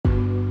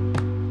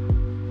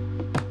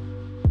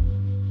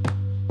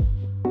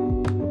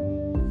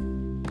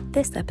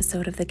This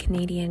episode of the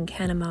Canadian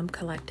Canamom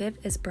Collective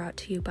is brought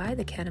to you by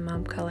the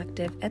Canamom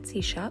Collective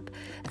Etsy shop,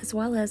 as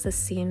well as the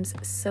Seems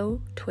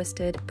So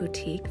Twisted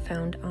boutique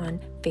found on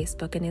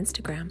Facebook and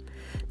Instagram.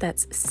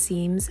 That's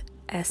Seems,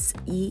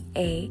 S-E-A-M-S,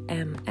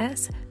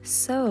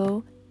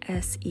 So,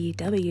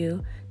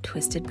 S-E-W,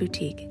 Twisted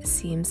Boutique.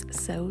 Seems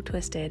So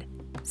Twisted.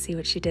 See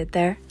what she did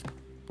there?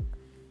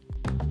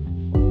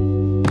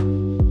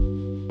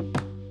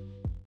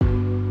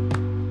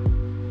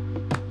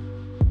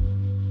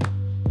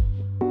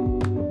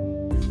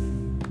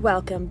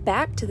 Welcome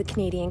back to the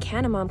Canadian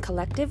Canamom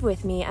Collective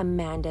with me,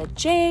 Amanda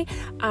J.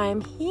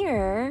 I'm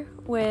here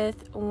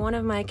with one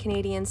of my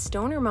Canadian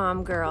stoner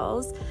mom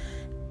girls,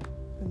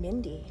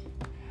 Mindy.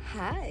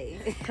 Hi.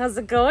 How's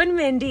it going,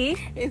 Mindy?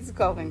 It's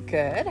going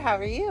good. How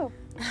are you?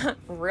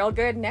 Real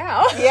good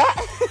now. Yeah.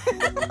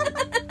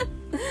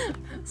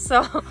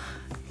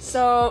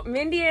 So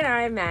Mindy and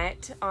I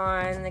met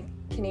on the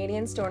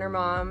Canadian Stoner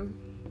Mom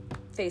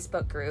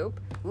Facebook group,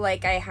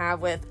 like I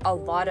have with a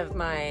lot of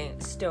my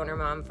stoner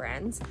mom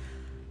friends.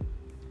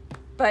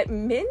 But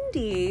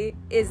Mindy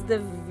is the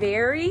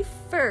very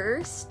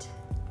first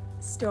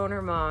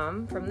stoner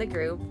mom from the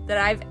group that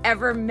I've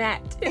ever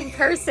met in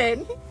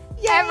person.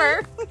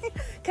 Ever.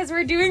 Because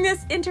we're doing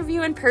this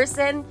interview in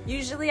person.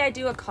 Usually I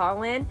do a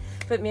call-in,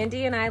 but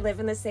Mindy and I live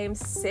in the same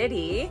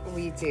city.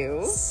 We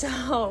do.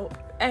 So,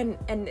 and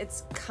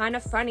it's kind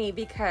of funny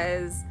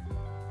because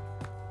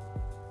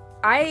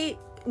I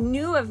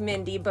knew of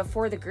Mindy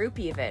before the group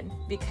even,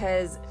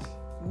 because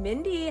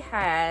Mindy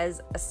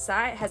has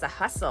a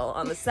hustle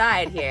on the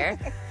side here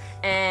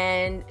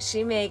and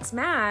she makes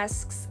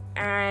masks.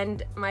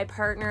 And my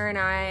partner and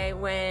I,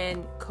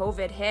 when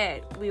COVID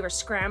hit, we were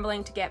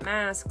scrambling to get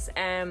masks,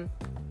 and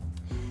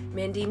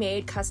Mindy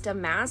made custom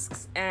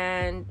masks,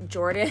 and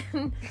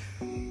Jordan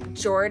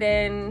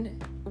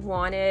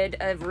wanted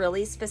a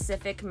really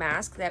specific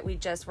mask that we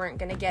just weren't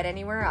going to get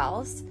anywhere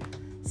else.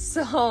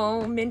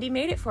 So Mindy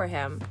made it for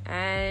him.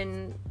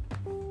 And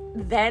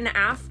then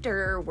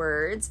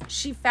afterwards,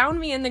 she found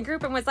me in the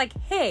group and was like,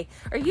 "Hey,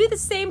 are you the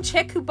same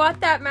chick who bought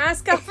that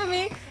mask off of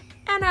me?"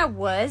 And I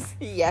was.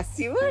 Yes,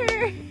 you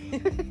were.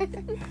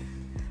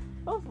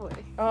 Oh, boy.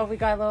 Oh, we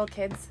got little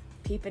kids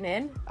peeping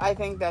in. I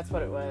think that's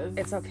what it was.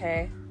 It's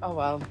okay. Oh,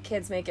 well.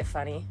 Kids make it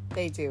funny.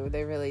 They do.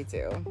 They really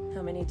do.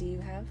 How many do you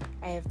have?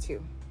 I have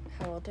 2.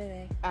 How old are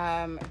they?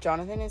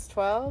 Jonathan is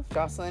 12.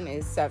 Jocelyn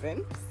is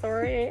 7.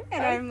 Sorry.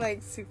 And I'm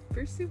like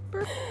super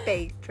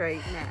baked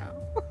right now.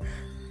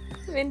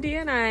 Mindy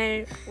and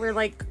I were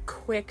like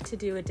quick to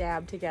do a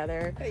dab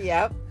together.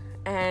 Yep.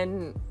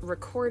 And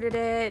recorded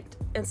it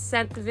and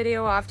sent the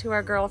video off to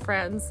our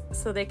girlfriends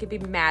so they could be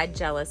mad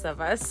jealous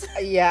of us.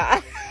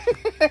 Yeah.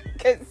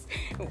 Because,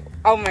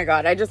 oh my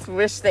God, I just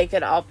wish they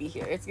could all be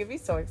here. It's going to be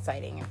so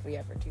exciting if we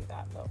ever do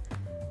that, though.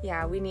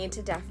 Yeah, we need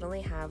to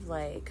definitely have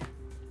like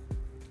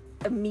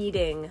a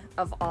meeting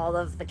of all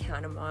of the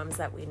Canamoms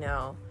that we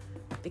know,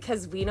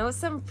 because we know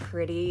some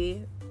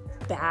pretty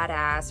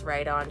badass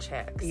right-on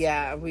chicks.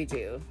 Yeah, we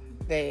do.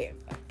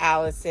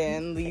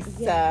 Allison,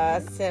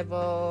 Lisa,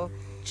 Sybil,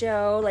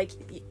 Joe,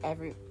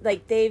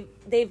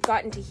 they've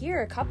gotten to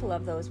hear a couple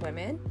of those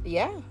women.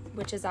 Yeah.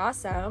 Which is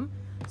awesome.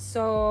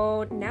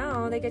 So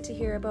now they get to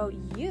hear about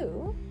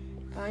you.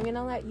 I'm going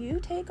to let you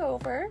take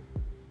over.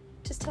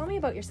 Just tell me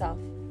about yourself.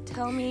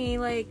 Tell me,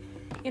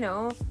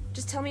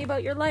 just tell me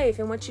about your life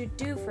and what you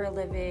do for a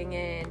living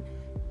and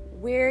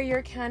where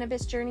your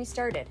cannabis journey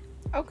started.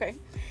 Okay.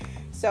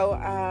 So,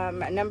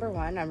 number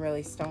one, I'm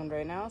really stoned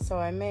right now, so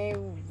I may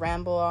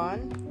ramble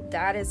on.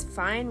 That is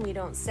fine. We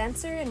don't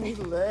censor, and we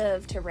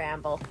love to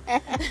ramble.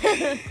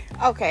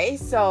 Okay,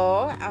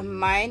 so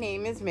my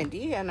name is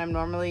Mindy, and I'm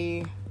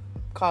normally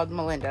called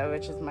Melinda,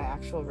 which is my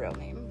actual real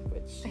name,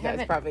 which you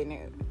guys probably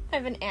knew. I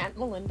have an Aunt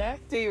Melinda.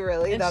 Do you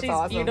really? And That's she's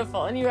awesome.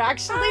 Beautiful, and you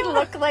actually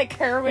look like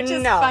her, which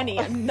is funny.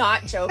 I'm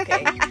not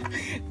joking.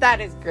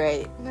 That is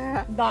great.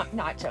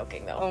 Not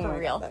joking though. Oh for my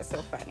real. God, that's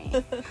so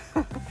funny.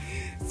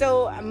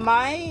 So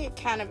my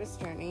cannabis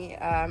journey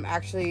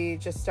actually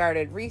just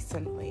started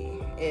recently.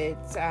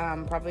 It's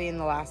probably in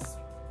the last,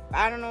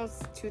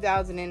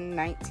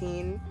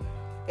 2019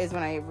 is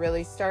when I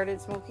really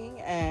started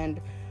smoking. And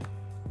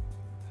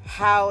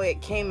how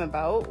it came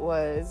about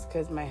was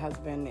because my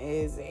husband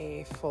is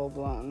a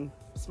full-blown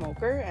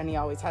smoker, and he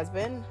always has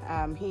been.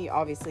 He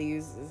obviously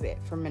uses it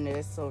for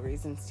medicinal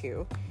reasons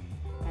too.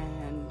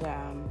 And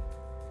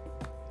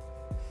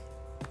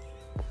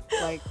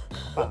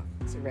fucked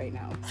right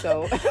now.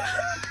 So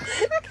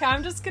okay,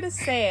 I'm just gonna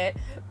say it.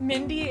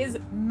 Mindy is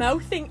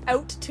mouthing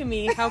out to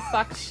me how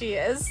fucked she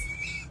is.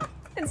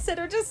 Instead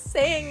of just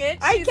saying it,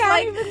 she's I like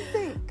can't even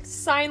think.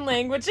 Sign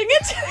languaging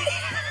it to me.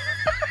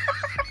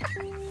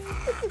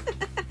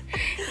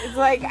 It's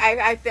like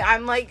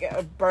I'm like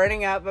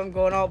burning up. I'm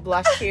going all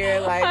blush here.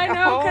 Like, I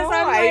know, 'cause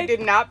I did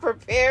not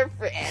prepare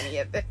for any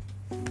of this.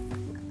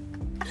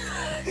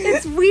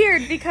 It's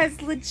weird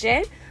because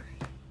legit,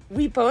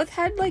 we both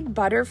had like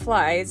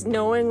butterflies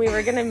knowing we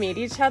were gonna meet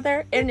each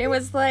other, and it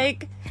was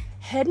like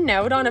heading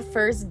out on a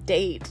first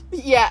date.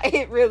 Yeah,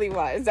 it really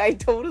was. I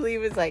totally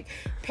was like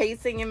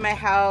pacing in my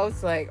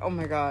house, like, oh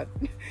my God.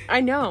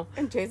 I know.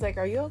 And Jay's like,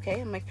 are you okay?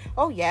 I'm like,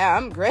 oh yeah,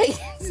 I'm great.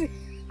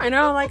 I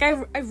know, like, I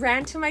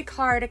ran to my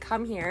car to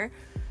come here,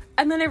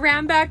 and then I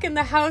ran back in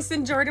the house,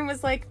 and Jordan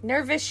was like,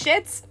 nervous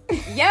shits?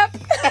 Yep.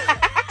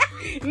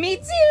 Me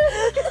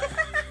too.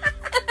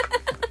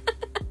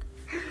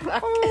 A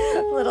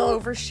little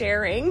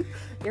oversharing.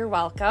 You're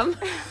welcome.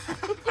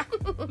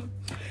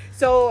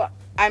 So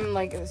I'm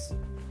like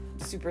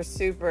super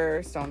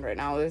stoned right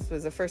now. This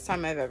was the first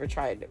time I've ever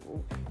tried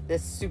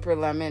this super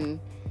lemon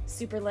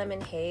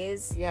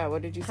haze. Yeah,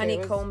 what did you say?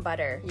 Honeycomb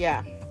butter.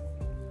 Yeah.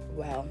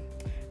 Well,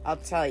 I'll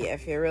tell you,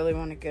 if you really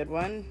want a good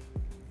one,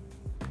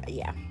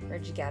 yeah.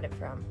 Where'd you get it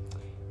from?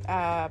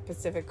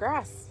 Pacific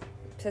Grass.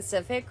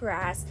 Pacific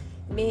Grass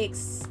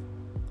makes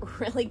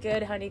really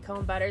good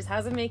honeycomb butters.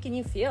 How's it making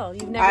you feel?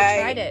 You've never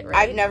tried it,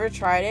 right? I've never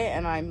tried it,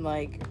 and I'm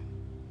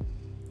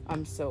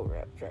so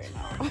ripped right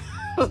now.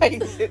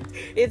 Like,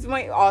 it's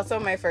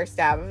my first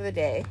stab of the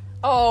day.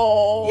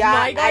 Oh, yeah,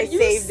 my God, I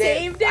saved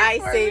it. I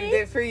saved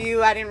it for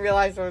you. I didn't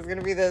realize it was going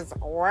to be this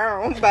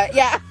wow, but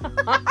yeah.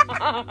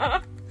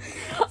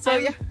 So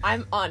yeah,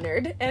 I'm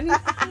honored. And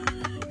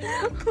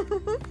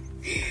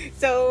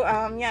so,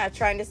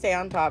 trying to stay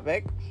on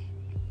topic.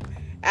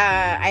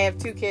 I have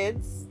 2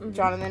 kids,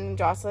 Jonathan and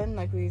Jocelyn,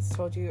 like we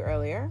told you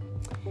earlier.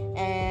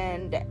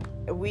 And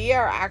we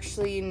are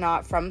actually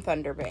not from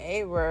Thunder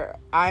Bay.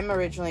 I'm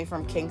originally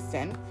from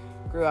Kingston,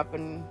 grew up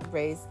and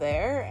raised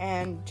there,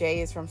 and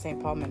Jay is from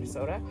St. Paul,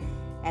 Minnesota.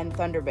 And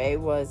Thunder Bay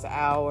was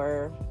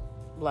our,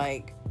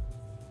 like,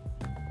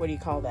 what do you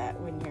call that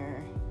when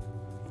you're...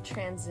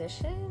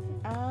 Transition?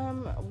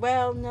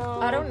 Well,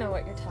 no. I don't know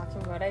what you're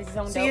talking about. I zoned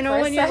out. So you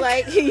know when you're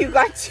like, you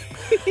got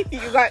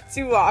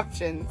 2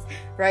 options,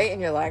 right?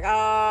 And you're like,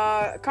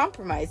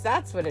 compromise.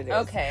 That's what it is.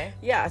 Okay.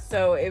 Yeah.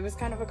 So it was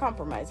kind of a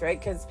compromise, right?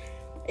 Because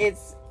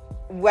it's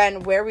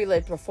where we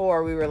lived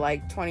before, we were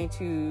like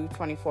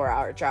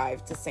 24-hour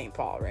drive to St.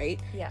 Paul, right?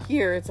 Yeah.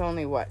 Here it's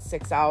only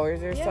 6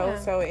 hours or so.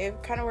 So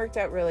it kind of worked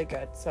out really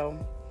good. So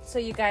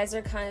you guys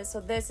are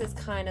this is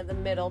kind of the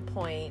middle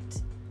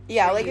point.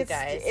 Yeah, like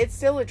it's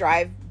still a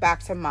drive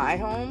back to my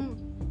home,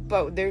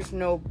 but there's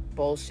no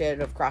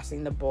bullshit of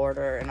crossing the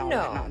border and all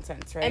that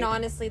nonsense, right? And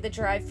honestly, the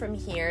drive from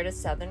here to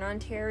Southern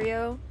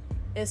Ontario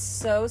is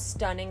so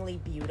stunningly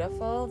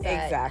beautiful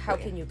that how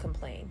can you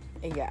complain?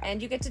 Yeah.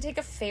 And you get to take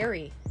a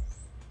ferry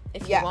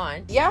if you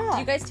want. Yeah. Do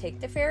you guys take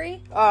the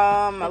ferry?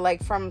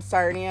 Like from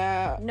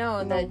Sarnia?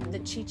 No, the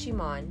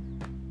Chichimon.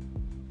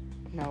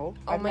 No.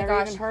 Oh I've my never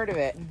gosh. even heard of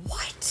it.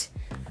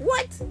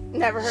 What?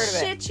 Never heard of it.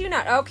 Shit you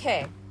not.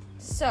 Okay.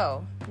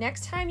 So,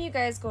 next time you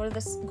guys go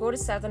to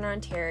Southern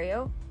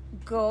Ontario,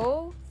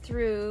 go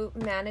through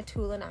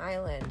Manitoulin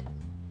Island.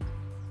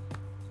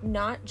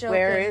 Not joking.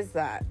 Where is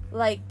that?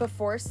 Like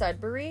before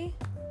Sudbury,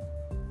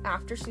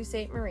 after Sault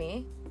Ste.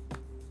 Marie.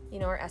 You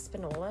know where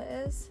Espanola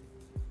is?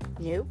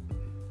 Nope.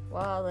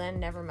 Well, then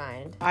never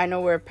mind. I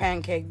know where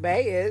Pancake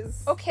Bay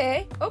is.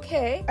 Okay.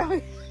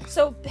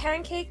 So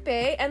Pancake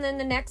Bay, and then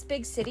the next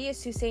big city is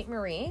Sault Ste.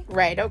 Marie.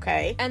 Right,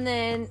 okay. And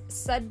then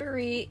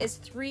Sudbury is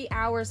 3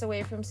 hours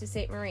away from Sault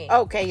Ste. Marie.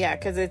 Okay, yeah,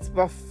 because it's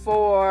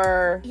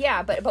before...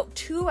 Yeah, but about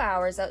 2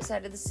 hours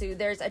outside of the Sault,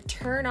 there's a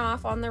turn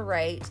off on the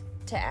right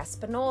to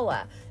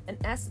Espanola.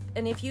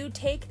 And if you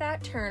take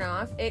that turn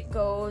off, it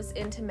goes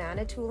into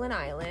Manitoulin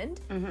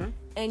Island. Mm-hmm.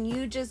 And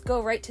you just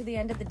go right to the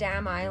end of the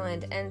damn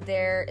island, and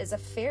there is a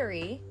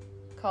ferry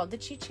called the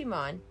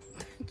Chichimon.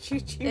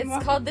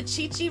 It's called the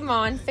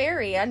Chichimon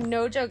Ferry. I'm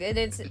no joke. It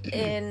is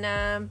in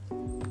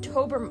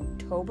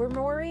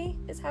Tobermory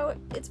is how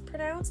it's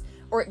pronounced,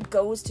 or it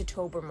goes to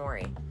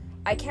Tobermory.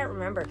 I can't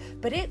remember,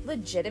 but it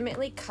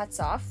legitimately cuts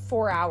off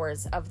 4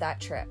 hours of that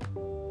trip.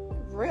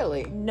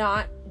 Really?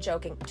 Not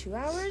joking. 2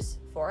 hours?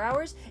 4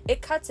 hours?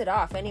 It cuts it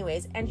off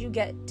anyways, and you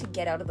get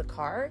out of the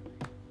car,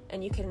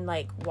 and you can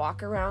like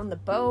walk around the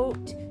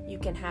boat. You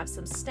can have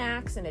some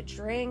snacks and a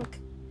drink.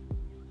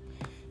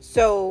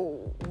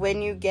 So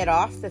when you get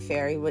off the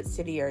ferry, what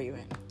city are you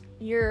in?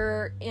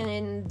 You're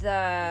in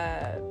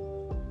the...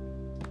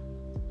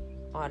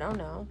 I don't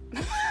know.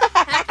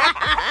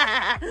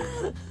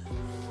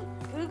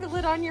 Google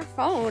it on your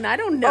phone. I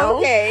don't know.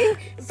 Okay.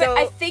 But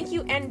I think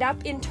you end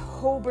up in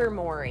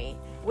Tobermory,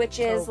 which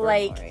is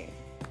like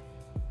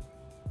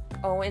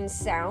Owen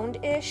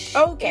Sound-ish.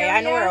 Okay, area.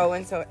 I know where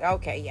Owen. So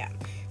okay, yeah.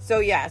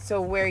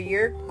 So where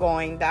you're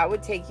going, that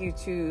would take you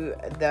to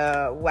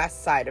the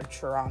west side of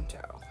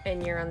Toronto.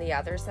 And you're on the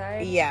other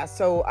side? Yeah,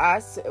 so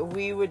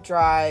we would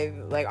drive,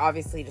 like,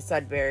 obviously to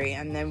Sudbury,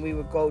 and then we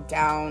would go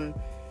down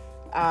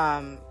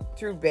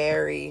through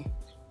Barrie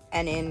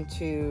and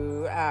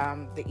into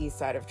the east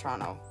side of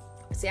Toronto.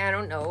 See, I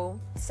don't know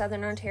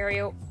Southern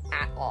Ontario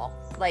at all.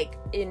 Like,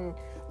 in...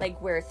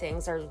 like where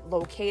things are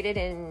located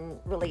in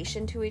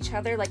relation to each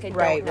other. Like I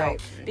don't know.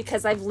 Right.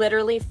 Because I've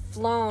literally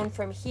flown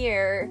from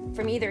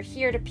either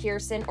here to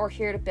Pearson or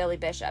here to Billy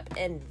Bishop,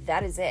 and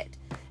that is it.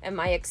 And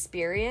my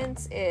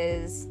experience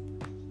is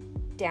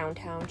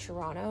downtown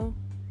Toronto.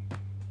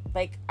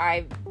 like,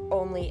 I've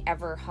only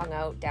ever hung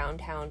out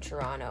downtown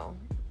Toronto,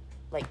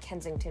 like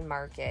Kensington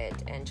Market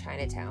and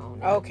Chinatown.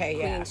 And Okay,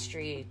 Queen yeah.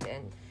 Street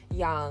and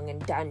Yonge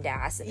and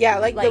Dundas. Yeah,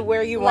 like the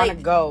where you want to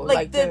go,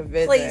 like the to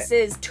visit.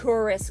 places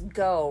tourists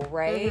go,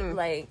 right? Mhm.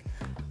 Like,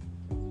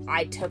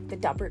 I took the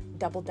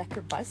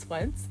double-decker bus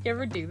once. You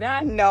ever do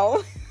that?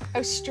 No. I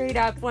was straight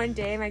up one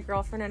day. My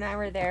girlfriend and I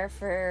were there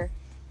for.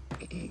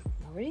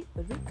 What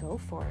did we go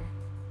for?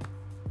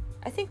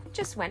 I think we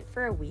just went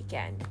for a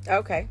weekend,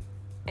 Okay.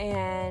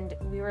 and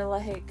we were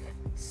like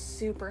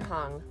super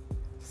hung,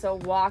 so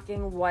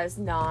walking was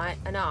not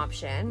an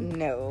option.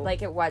 No.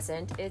 Like, it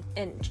wasn't.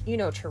 And you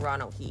know,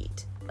 Toronto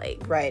heat,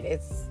 like, Right.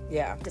 It's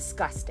yeah.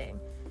 disgusting.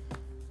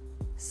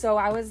 So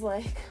I was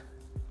like,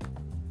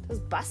 those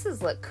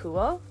buses look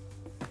cool.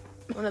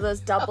 One of those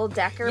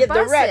double-decker Yeah,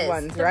 buses. the red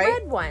ones, the right?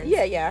 red ones.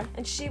 Yeah, yeah.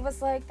 And she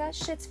was like, that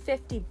shit's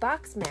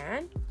 $50,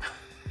 man.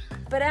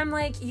 But I'm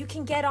like, you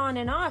can get on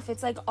and off.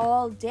 It's like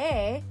all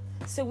day.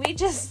 So we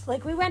just,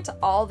 like, we went to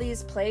all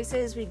these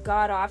places. We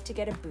got off to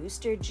get a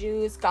booster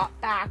juice, got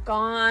back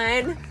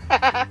on,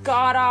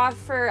 got off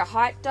for a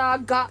hot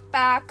dog, got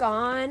back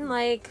on.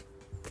 Like,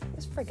 it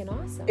was freaking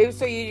awesome.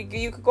 So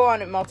you could go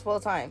on it multiple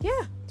times. Yeah.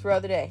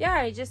 Throughout the day.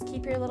 Yeah, you just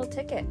keep your little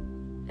ticket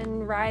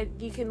and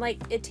ride. You can, like,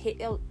 it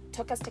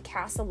took us to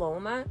Casa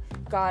Loma,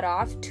 got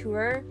off,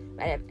 tour.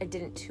 I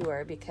didn't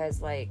tour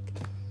because, like,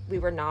 we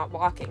were not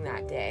walking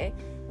that day.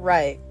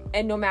 Right.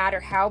 And no matter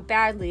how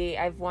badly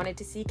I've wanted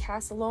to see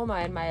Casa Loma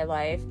in my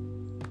life,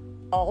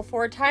 all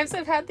 4 times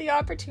I've had the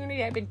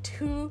opportunity, I've been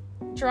too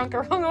drunk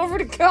or hungover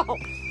to go.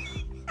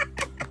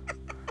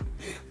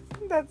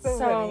 That's so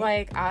So, funny.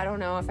 like, I don't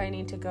know if I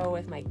need to go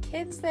with my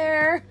kids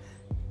there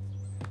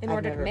in I've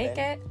order to never make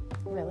been. it.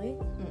 Really?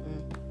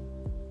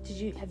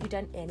 Mm-mm. Have you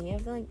done any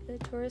of the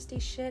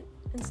touristy shit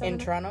in Southern? In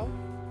Toronto?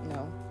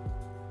 No.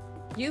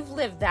 You've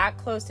lived that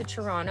close to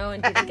Toronto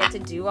and didn't get to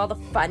do all the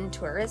fun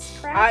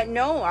tourist crap?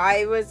 No,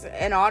 I was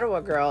an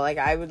Ottawa girl. Like,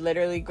 I would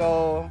literally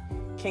go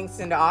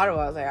Kingston to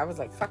Ottawa. I was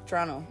like, fuck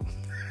Toronto.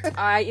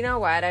 You know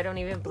what? I don't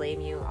even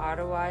blame you.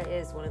 Ottawa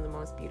is one of the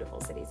most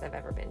beautiful cities I've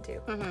ever been to.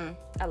 Mm-hmm.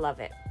 I love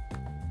it.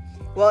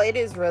 Well, it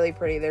is really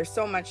pretty. There's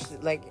so much,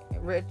 like,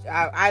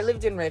 I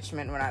lived in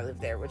Richmond when I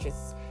lived there, which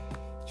is,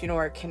 do you know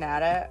where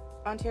Canada,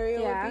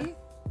 Ontario would be?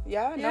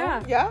 Yeah?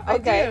 No? Yeah? I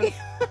Okay.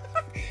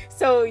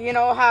 So, you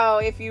know how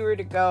if you were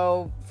to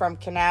go from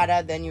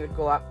Canada, then you would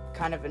go up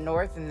kind of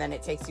north, and then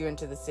it takes you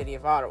into the city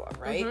of Ottawa,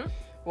 right? Mhm.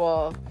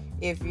 Well,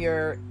 if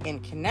you're in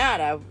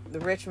Canada, the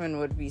Richmond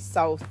would be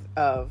south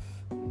of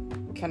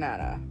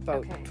Canada,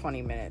 about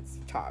 20 minutes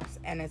tops.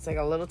 And it's like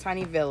a little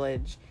tiny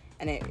village,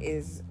 and it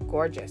is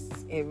gorgeous.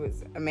 It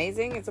was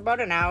amazing. It's about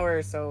an hour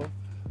or so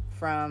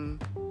from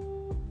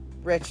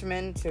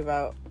Richmond to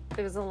about...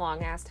 It was a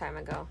long ass time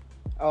ago.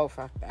 Oh,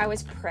 fuck that. I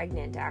was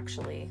pregnant,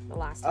 actually, the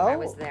last time I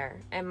was Oh. there.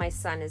 And my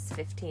son is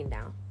 15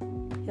 now.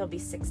 He'll be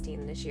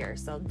 16 this year.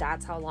 So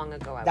that's how long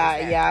ago I was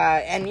That, there. yeah,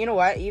 and you know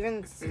what?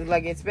 Even,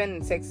 like, it's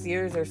been 6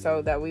 years or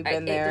so that we've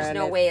been there. There's and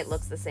no way it it's-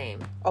 looks the same.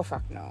 Oh,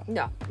 fuck no.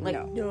 No. Like,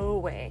 No. no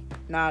way.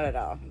 Not at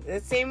all. The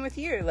same with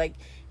here. Like,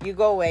 you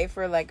go away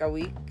for, like, a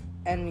week,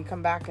 and you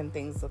come back and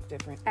things look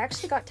different. I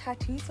actually got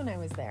tattoos when I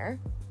was there.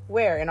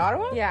 Where? In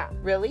Ottawa? Yeah.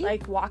 Really?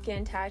 Like,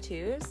 walk-in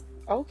tattoos.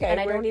 Okay. And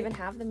I where- don't even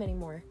have them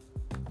anymore.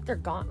 They're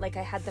gone. Like,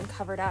 I had them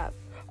covered up.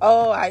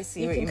 Oh, I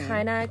see You what can you mean.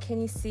 kind of, can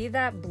you see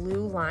that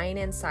blue line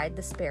inside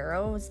the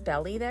sparrow's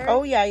belly there?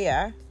 Oh, yeah,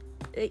 yeah.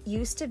 It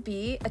used to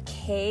be a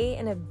K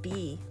and a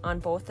B on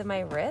both of my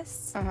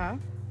wrists, Uh-huh.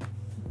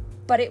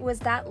 but it was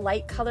that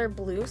light color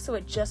blue, so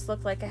it just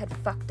looked like I had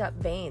fucked up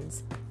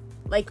veins.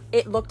 Like,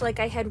 it looked like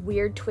I had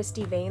weird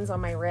twisty veins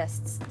on my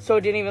wrists. So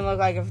it didn't even look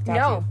like a tattoo?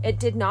 No, it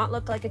did not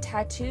look like a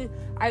tattoo.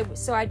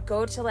 So I'd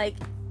go to, like,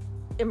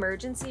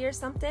 emergency or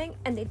something,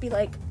 and they'd be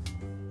like,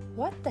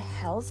 what the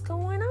hell's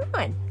going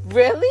on?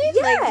 Really?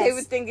 Like, they Yes.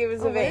 would think it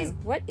was a Oh, vein.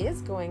 what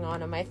is going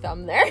on my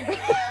thumb there?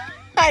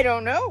 I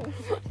don't know.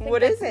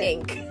 What is it?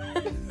 Pink.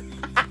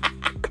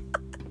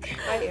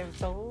 I am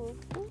so...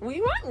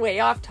 We went way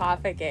off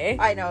topic, eh?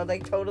 I know,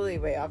 like, totally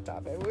way off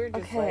topic. We were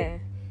just Okay.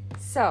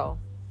 So,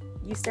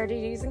 you started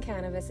using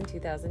cannabis in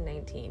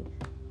 2019.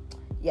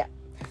 like...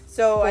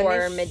 So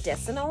For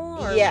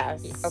medicinal? Or?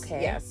 Yes.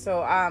 Okay. Yes.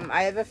 So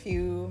I have a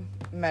few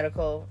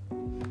medical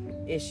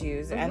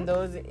issues, Mm-hmm. and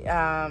those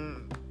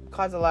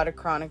cause a lot of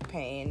chronic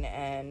pain,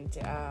 and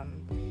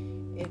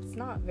it's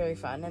not very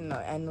fun,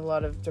 and a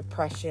lot of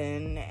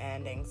depression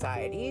and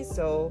anxiety.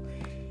 So,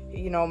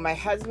 you know, my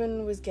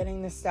husband was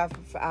getting this stuff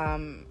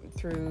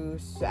through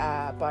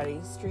Body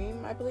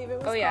Stream, I believe it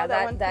was. Oh yeah, called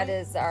at one that point.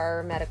 is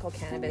our medical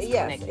cannabis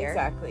Yes, clinic here.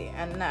 exactly.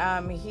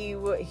 And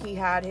he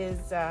had his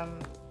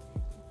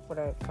what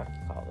do I fucking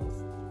call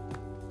those?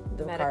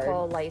 The Medical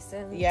card.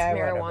 license, Yeah,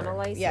 marijuana whatever.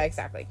 license. Yeah,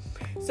 exactly.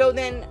 So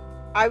then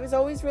I was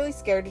always really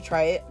scared to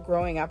try it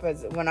growing up.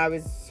 As when I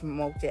was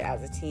smoked it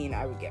as a teen,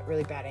 I would get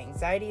really bad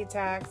anxiety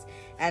attacks,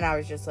 and I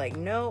was just like,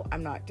 no,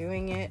 I'm not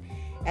doing it.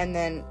 And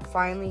then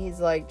finally he's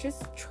like,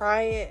 just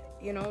try it,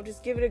 you know,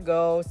 just give it a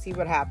go, see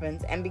what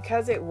happens. And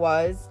because it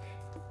was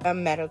a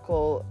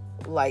medical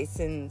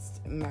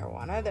licensed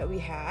marijuana that we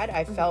had,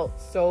 I felt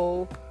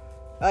so,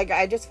 like,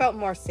 I just felt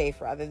more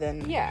safe rather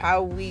than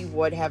how we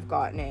would have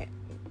gotten it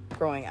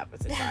growing up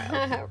as a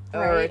child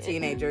or a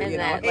teenager, and you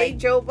know. That, hey,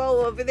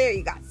 Jobo, over there,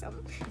 you got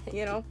some,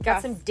 you know.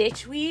 Got some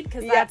ditch weed?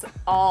 Because that's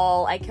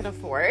all I can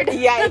afford.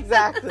 Yeah,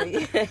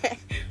 exactly.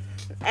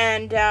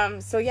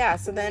 And so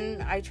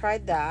then I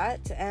tried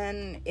that,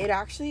 and it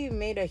actually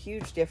made a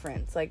huge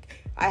difference. Like,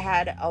 I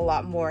had a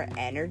lot more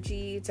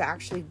energy to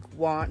actually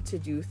want to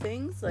do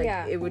things. Like,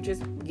 it would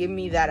just give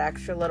me that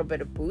extra little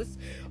bit of boost.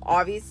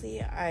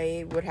 Obviously,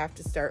 I would have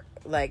to start,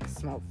 like,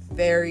 smoke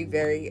very,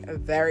 very,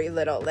 very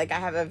little. Like, I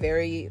have a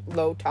very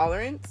low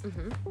tolerance.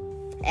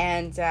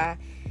 And,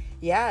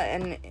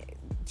 and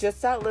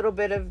just that little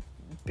bit of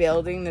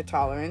building the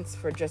tolerance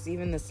for just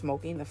even the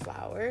smoking the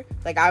flower.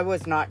 Like, I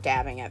was not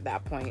dabbing at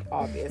that point,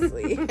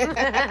 obviously.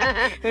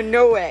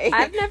 No way.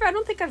 I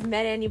don't think I've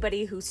met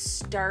anybody who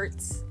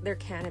starts their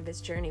cannabis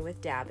journey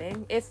with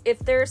dabbing. If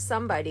there's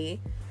somebody,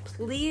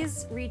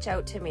 please reach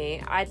out to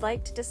me. I'd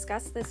like to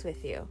discuss this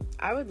with you.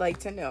 I would like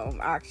to know,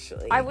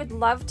 actually. I would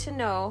love to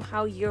know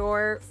how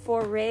your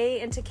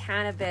foray into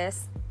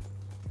cannabis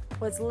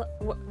was,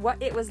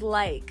 what it was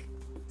like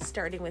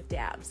starting with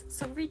dabs.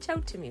 So reach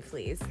out to me,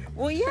 please.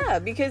 Well, yeah,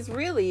 because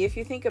really, if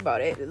you think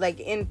about it, like,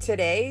 in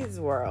today's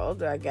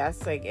world, I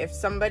guess, like, if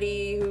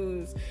somebody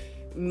who's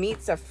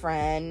meets a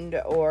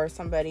friend or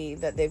somebody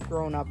that they've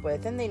grown up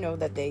with and they know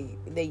that they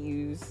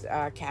use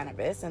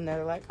cannabis, and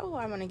they're like, oh,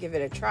 I want to give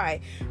it a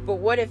try. But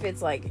what if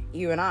it's like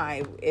you and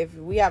I, if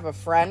we have a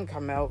friend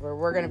come over,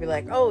 we're gonna be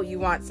like, oh, you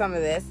want some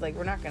of this? Like,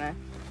 we're not gonna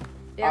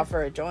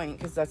offer a joint,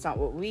 because that's not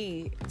what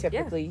we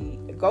typically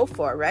go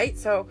for, right?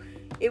 So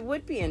it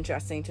would be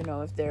interesting to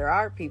know if there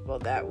are people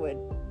that would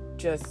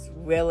just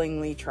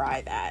willingly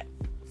try that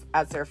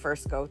as their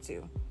first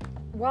go-to.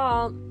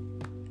 Well,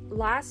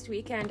 last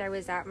weekend I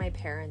was at my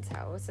parents'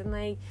 house, and,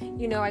 like,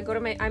 you know,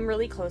 I'm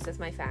really close with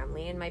my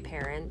family and my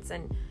parents,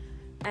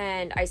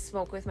 and I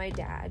smoke with my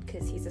dad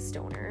because he's a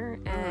stoner,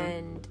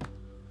 and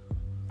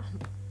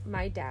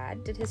my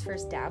dad did his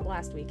first dab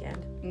last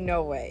weekend.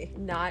 No way.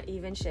 Not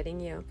even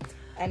shitting you.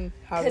 And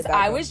how did that Because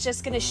I was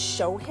just going to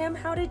show him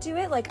how to do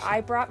it. Like, I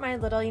brought my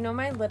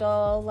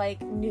little,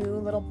 like, new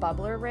little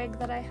bubbler rig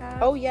that I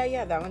have. Oh,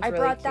 yeah, that one's really cute. I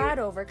brought that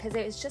over because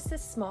it was just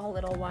this small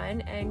little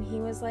one, and he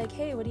was like,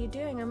 hey, what are you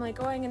doing? I'm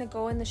like, oh, I'm going to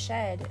go in the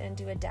shed and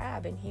do a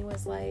dab. And he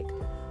was like,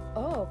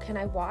 oh, can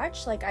I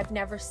watch? Like, I've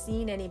never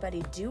seen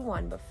anybody do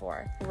one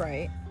before.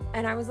 Right.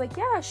 And I was like,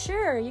 yeah,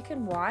 sure, you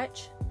can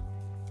watch.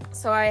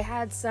 So I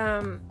had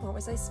what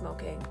was I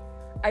smoking?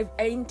 I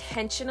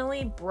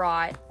intentionally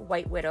brought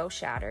White Widow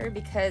Shatter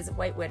because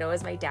White Widow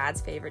is my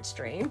dad's favorite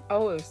strain.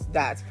 Oh,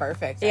 that's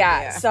perfect.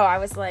 Yeah, so I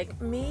was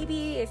like,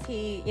 maybe if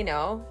he,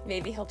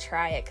 maybe he'll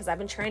try it, because I've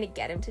been trying to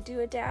get him to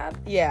do a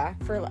dab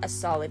for a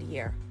solid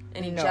year,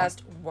 and he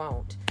just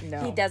won't.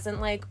 No. He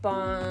doesn't like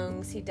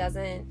bongs. He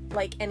doesn't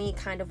like any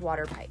kind of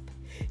water pipe.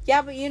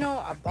 Yeah, but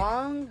a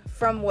bong,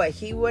 from what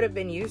he would have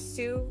been used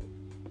to,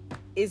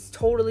 is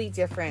totally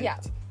different.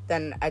 Yeah.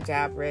 Than a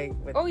dab rig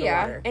with the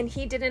water. And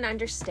he didn't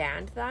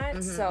understand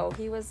that, so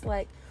he was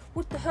like,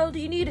 what the hell do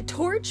you need a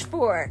torch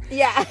for?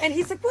 Yeah. And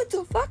he's like, what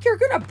the fuck, you're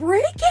gonna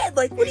break it?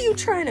 Like, what are you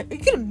trying to,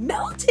 you're gonna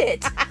melt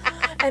it?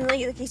 And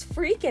like he's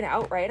freaking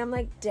out, right? I'm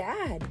like,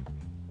 Dad,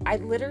 I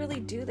literally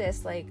do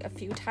this like a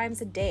few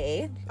times a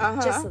day.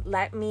 Just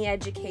let me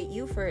educate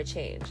you for a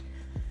change.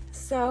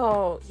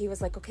 So he was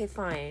like, okay,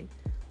 fine.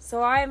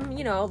 So I'm,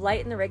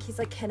 lighting the rig. He's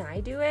like, can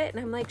I do it?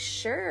 And I'm like,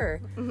 sure.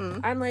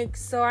 I'm like,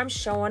 so I'm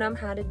showing him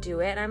how to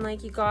do it. And I'm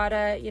like, you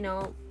gotta,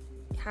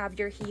 have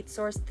your heat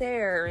source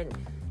there.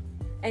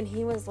 And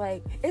he was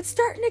like, it's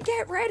starting to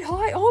get red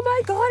hot. Oh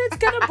my God, it's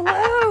gonna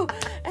blow.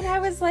 And I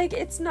was like,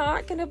 it's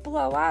not gonna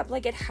blow up.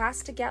 Like, it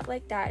has to get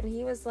like that. And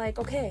he was like,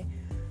 okay.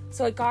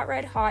 So it got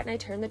red hot, and I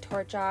turned the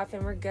torch off,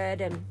 and we're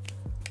good. And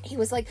he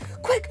was like,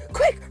 quick,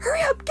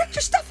 hurry up, get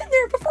your stuff in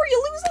there before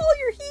you lose all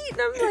your heat.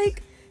 And I'm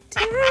like,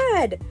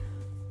 Dad,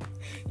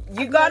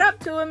 you got up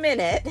to a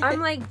minute. I'm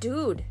like,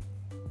 dude,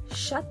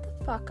 shut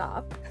the fuck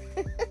up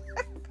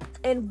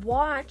and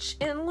watch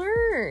and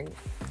learn.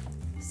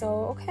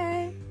 So,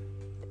 okay.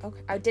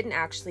 I didn't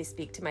actually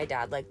speak to my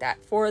dad like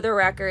that. For the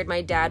record,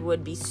 my dad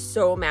would be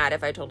so mad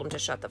if I told him to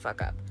shut the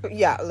fuck up.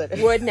 Yeah,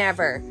 literally. Would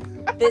never.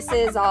 This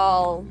is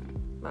all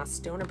my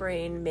stoner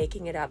brain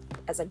making it up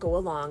as I go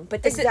along.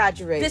 But this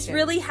exaggeration. This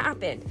really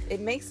happened. It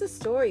makes the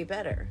story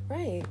better.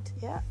 Right.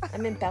 Yeah.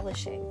 I'm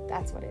embellishing.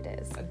 That's what it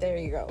is. There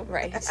you go.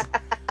 Right.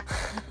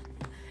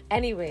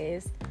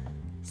 Anyways,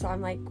 so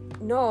I'm like,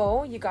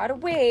 no, you gotta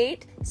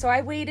wait. So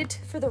I waited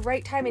for the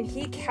right time, and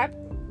he kept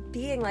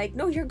being like,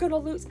 no, you're gonna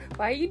lose.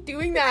 Why are you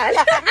doing that?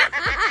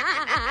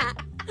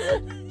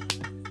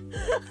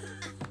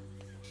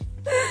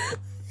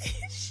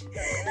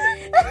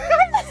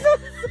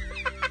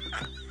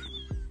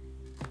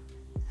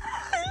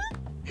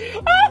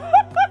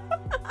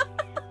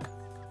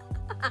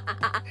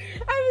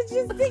 I was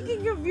just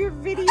thinking of your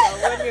video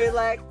when you're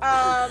like,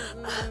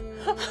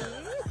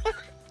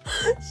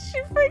 She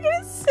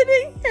freaking is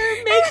sitting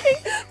here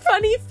making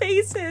funny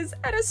faces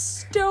at a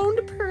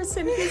stoned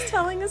person who's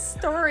telling a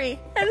story.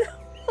 And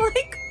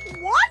like,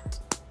 what?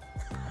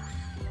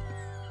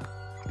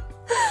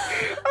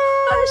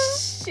 Oh,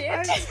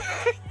 shit.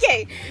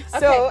 Okay,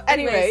 so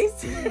anyways.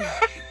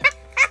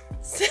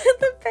 So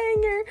the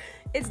banger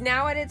is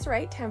now at its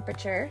right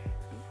temperature.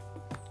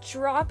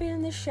 Drop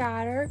in the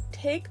shatter.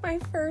 Take my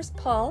first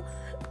pull.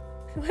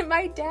 When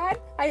my dad,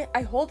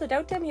 I hold it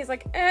out to him, he's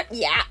like,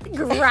 yeah,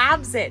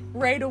 grabs it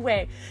right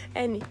away.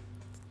 And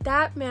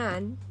that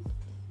man,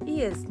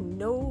 he is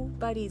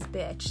nobody's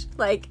bitch.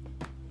 Like,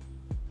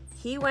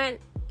 he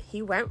went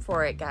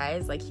for it,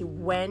 guys. Like, he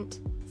went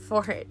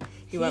for it.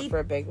 He went for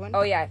a big one?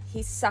 Oh, yeah.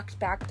 He sucked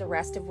back the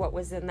rest of what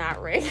was in that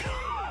ring.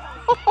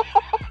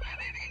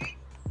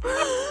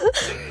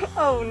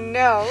 Oh,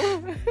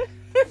 no.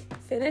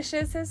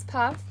 Finishes his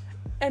puff,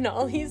 and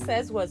all he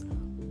says was,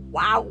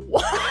 wow.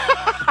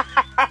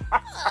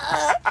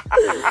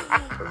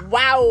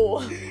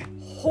 Wow.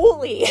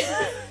 Holy.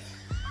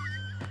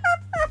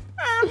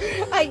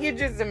 I could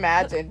just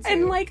imagine, too.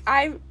 And, like,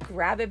 I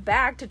grab it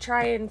back to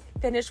try and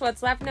finish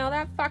what's left. Now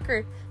that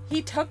fucker,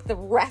 he took the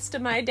rest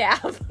of my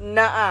dab.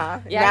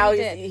 Nuh-uh. Yeah, now he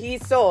did.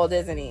 he's sold,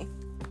 isn't he?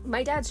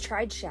 My dad's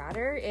tried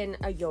shatter in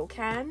a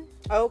Yokan.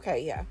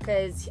 Okay, yeah.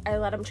 Because I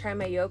let him try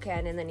my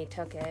Yokan, and then he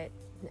took it.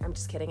 I'm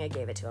just kidding. I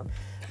gave it to him.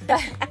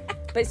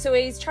 But so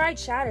he's tried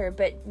shatter,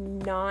 but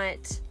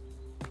not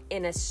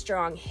in a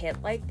strong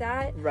hit like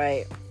that.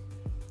 Right.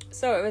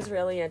 So it was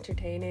really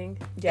entertaining.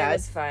 Yeah. It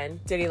was fun.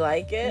 Did he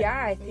like it?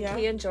 Yeah, I think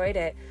he enjoyed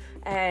it.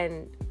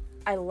 And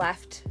I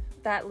left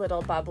that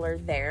little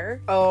bubbler there.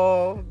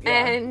 Oh,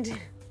 yeah. And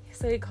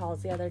so he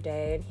calls the other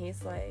day, and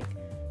he's like,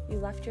 you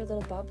left your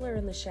little bubbler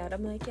in the shed.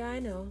 I'm like, yeah, I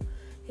know.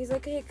 He's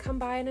like, hey, come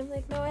by. And I'm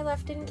like, no, I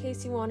left it in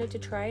case you wanted to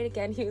try it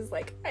again. He was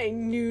like, I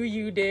knew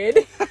you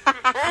did.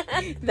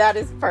 That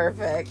is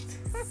perfect.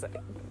 So,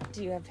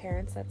 do you have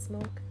parents that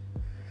smoke?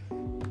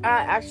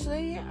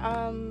 Actually,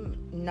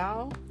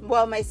 no.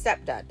 Well, my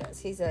stepdad does.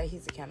 He's a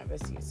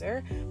cannabis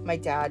user. My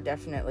dad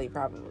definitely,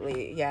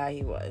 probably, yeah,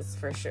 he was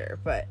for sure.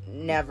 But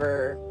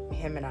never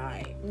him and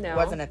I. No.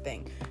 Wasn't a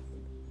thing.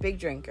 Big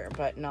drinker,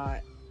 but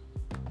not.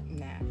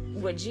 Nah.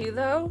 Would you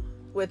though?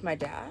 With my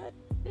dad?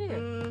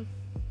 Yeah.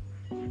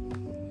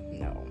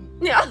 No.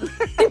 No.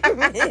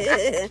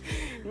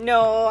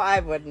 No, I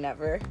would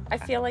never. I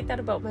feel like that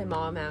about my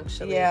mom,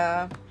 actually.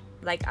 Yeah.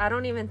 Like, I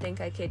don't even think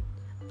I could.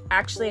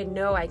 Actually, I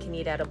know I can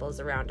eat edibles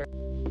around her.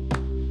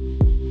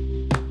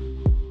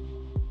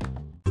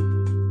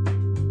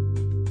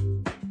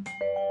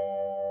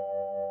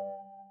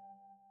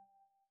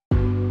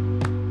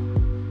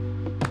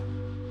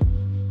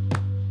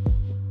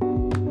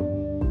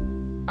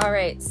 All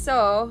right,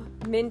 so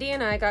Mindy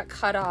and I got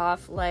cut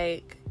off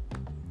like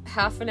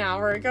half an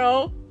hour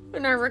ago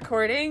in our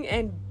recording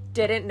and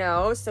didn't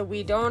know, so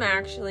we don't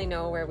actually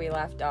know where we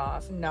left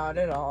off. Not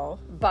at all.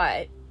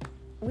 But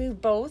we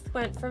both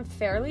went from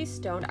fairly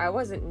stoned. I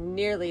wasn't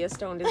nearly as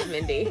stoned as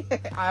Mindy.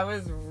 I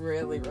was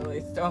really,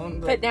 really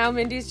stoned. But now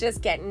Mindy's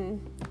just getting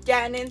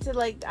into,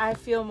 like, I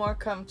feel more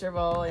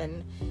comfortable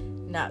and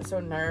not so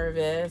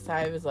nervous.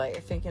 I was,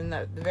 like, thinking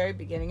that the very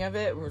beginning of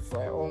it was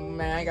like, oh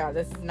my god,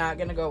 this is not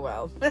gonna go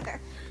well.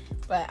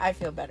 But I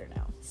feel better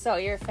now. So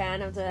you're a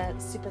fan of the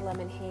super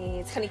lemon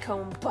haze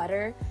honeycomb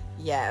butter?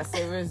 Yes,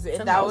 it was.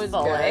 It's a that was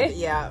mouthful, good. eh?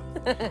 Yeah,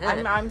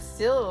 I'm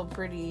still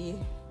pretty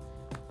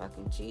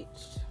fucking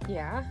cheeched.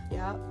 Yeah.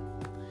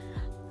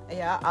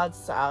 Yeah. I'll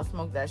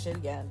smoke that shit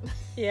again.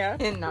 Yeah.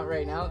 And not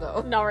right now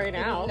though. Not right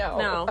now.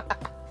 No.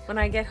 When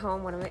I get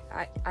home,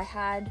 I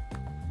had,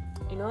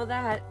 you know,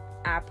 that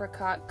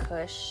apricot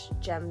kush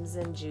gems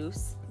and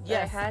juice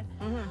that I had.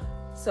 Mm-hmm.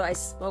 So I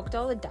smoked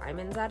all the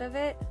diamonds out of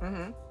it,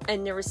 Mm-hmm.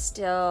 and there was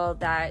still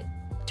that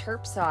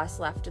terp sauce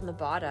left in the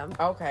bottom.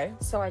 Okay.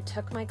 So I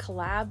took my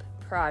collab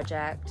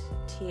project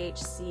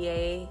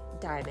THCA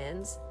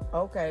diamonds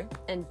Okay.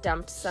 and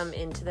dumped some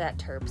into that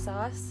terp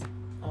sauce.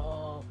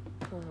 Oh.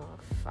 Oh,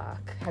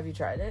 fuck. Have you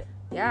tried it?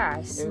 Yeah,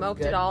 I smoked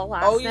good. it all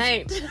last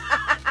night.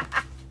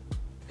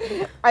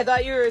 I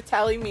thought you were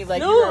telling me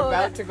like you were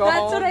about to go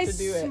home that's what I to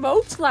do it.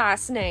 smoked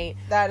last night.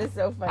 That is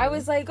so funny. I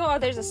was like, oh,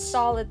 there's a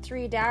solid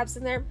 3 dabs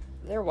in there.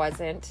 There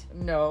wasn't.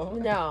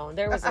 No,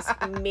 there was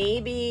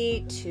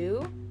maybe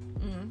 2.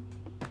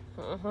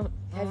 Mm-hmm.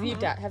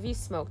 Have you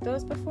smoked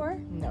those before?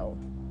 No.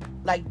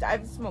 Like,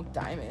 I've smoked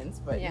diamonds,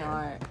 but Yeah.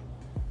 not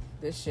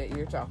this shit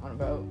you're talking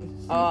about.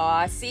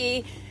 Oh,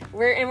 see,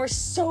 we're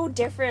so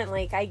different.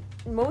 Like,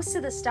 most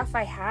of the stuff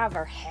I have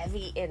are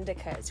heavy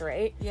indicas,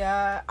 right?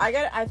 Yeah,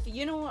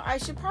 I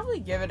should probably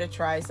give it a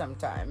try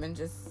sometime and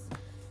just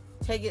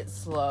take it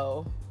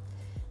slow.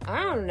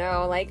 I don't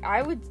know. Like,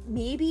 I would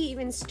maybe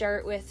even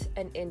start with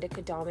an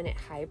indica dominant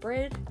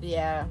hybrid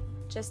Yeah.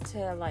 just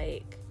to,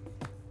 like,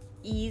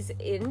 ease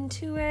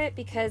into it,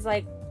 because,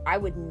 like, I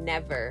would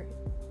never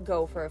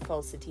go for a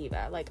full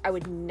sativa. Like, I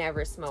would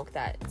never smoke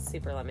that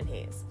super lemon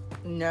haze.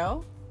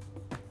 No?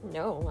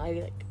 No,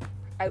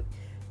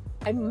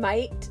 I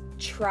might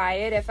try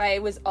it if I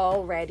was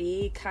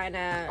already kind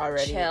of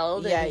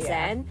chilled and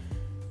zen.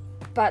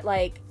 But,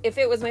 like, if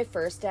it was my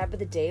first dab of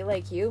the day,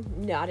 like you,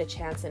 not a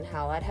chance in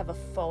hell. I'd have a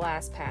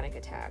full-ass panic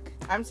attack.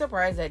 I'm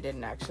surprised I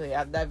didn't, actually.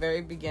 At that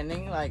very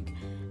beginning, like,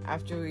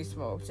 after we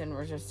smoked and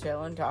we're just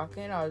chilling,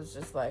 talking, I was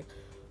just like,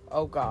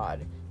 oh,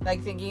 God.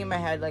 Like, thinking in my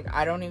head, like,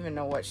 I don't even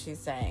know what she's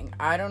saying.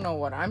 I don't know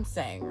what I'm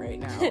saying right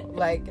now.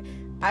 Like,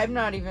 I'm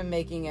not even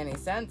making any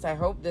sense. I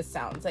hope this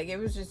sounds. Like, it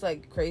was just,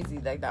 like, crazy.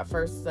 Like, that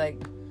first, like,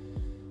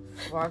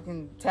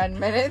 walking 10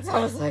 minutes, I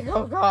was like,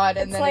 oh, God.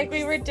 And it's then like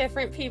we were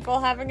different people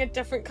having a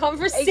different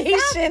conversation.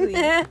 Exactly.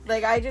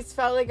 Like, I just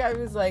felt like I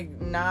was,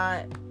 like,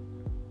 not...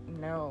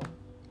 No.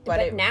 But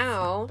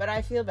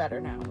I feel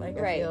better now. Like,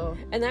 I feel...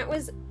 And that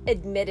was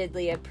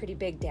admittedly a pretty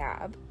big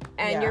dab.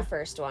 And your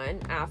first one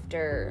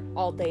after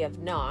all day of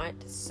not.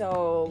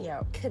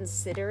 So,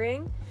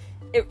 considering,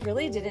 it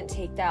really didn't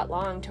take that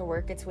long to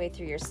work its way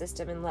through your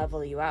system and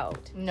level you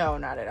out. No,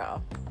 not at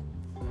all.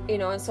 You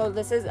know, and so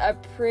this is a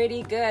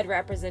pretty good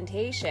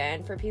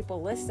representation for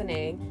people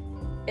listening.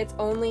 It's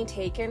only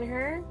taken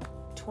her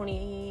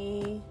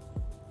 20,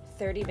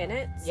 30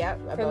 minutes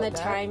from the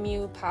time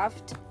you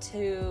puffed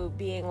to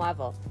being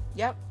level.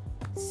 Yep.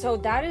 So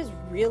that is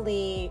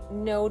really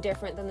no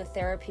different than the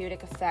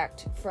therapeutic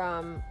effect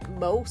from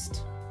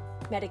most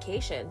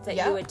medications that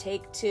you would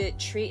take to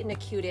treat an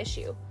acute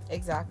issue.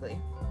 Exactly.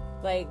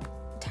 Like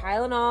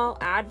Tylenol,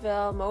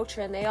 Advil,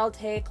 Motrin, they all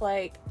take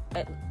like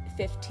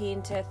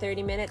 15 to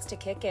 30 minutes to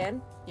kick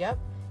in. Yep.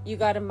 You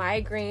got a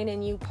migraine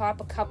and you pop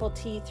a couple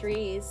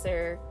T3s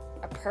or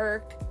a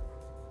perk.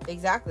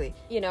 Exactly.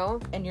 You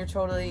know? And you're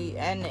totally...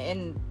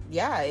 And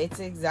yeah, it's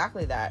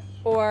exactly that.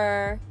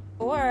 Or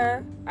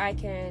I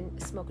can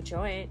smoke a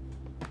joint,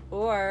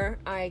 or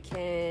I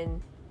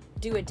can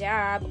do a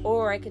dab,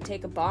 or I can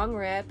take a bong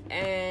rip,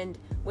 and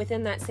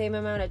within that same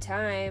amount of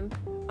time,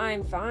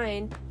 I'm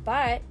fine,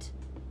 but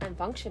I'm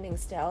functioning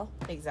still.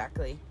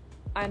 Exactly.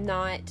 I'm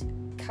not...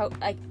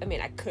 I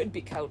could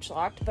be couch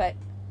locked, but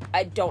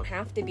I don't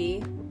have to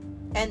be.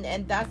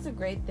 And that's the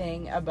great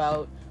thing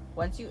about...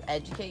 Once you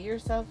educate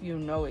yourself, you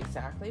know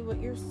exactly what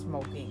you're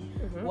smoking.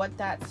 Mm-hmm. What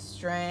that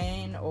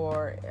strain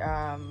or...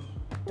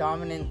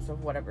 dominance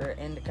of whatever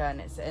indica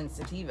and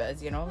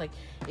sativas, you know, like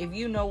if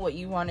you know what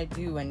you want to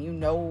do and you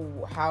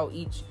know how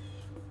each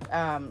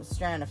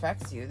strand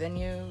affects you, then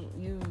you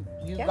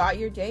got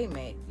your day,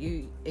 mate.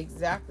 You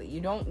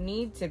don't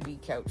need to be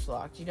couch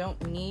locked. You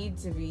don't need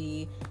to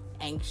be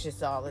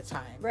anxious all the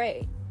time.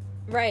 Right.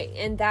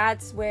 And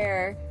that's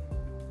where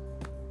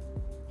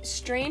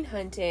strain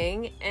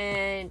hunting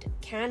and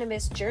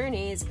cannabis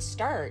journeys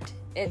start.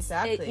 It's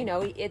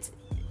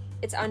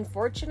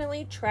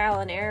unfortunately trial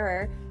and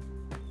error.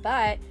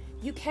 But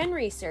you can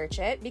research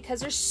it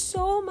because there's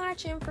so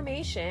much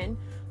information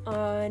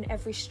on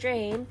every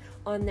strain,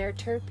 on their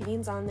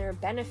terpenes, on their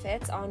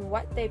benefits, on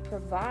what they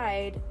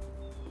provide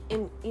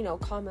in,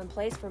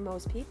 commonplace for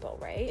most people,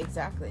 right?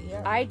 Exactly,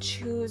 yeah. I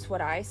choose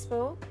what I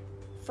smoke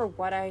for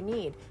what I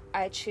need.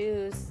 I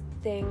choose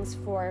things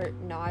for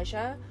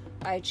nausea.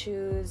 I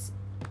choose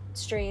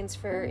strains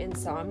for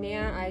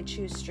insomnia. I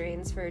choose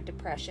strains for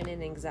depression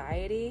and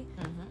anxiety.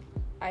 Mm-hmm.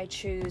 I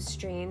choose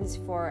strains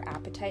for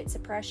appetite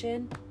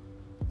suppression.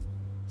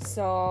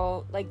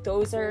 So, like,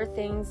 those are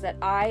things that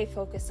I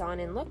focus on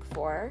and look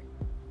for.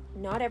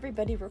 Not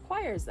everybody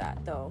requires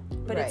that, though.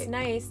 But It's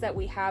nice that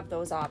we have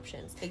those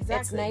options. Exactly.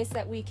 It's nice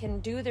that we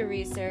can do the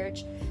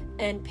research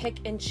and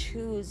pick and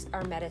choose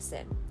our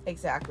medicine.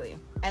 Exactly.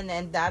 And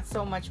then that's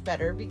so much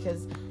better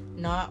because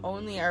not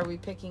only are we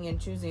picking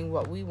and choosing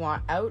what we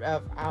want out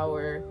of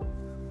our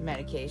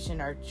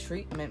medication, our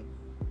treatment,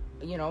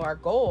 our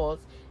goals,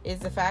 is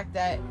the fact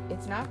that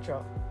it's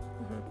natural.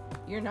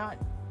 Mm-hmm. You're not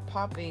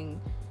popping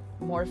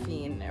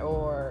morphine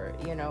or,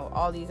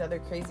 all these other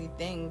crazy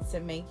things to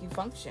make you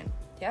function.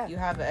 Yeah. You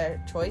have a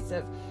choice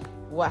of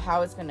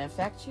how it's going to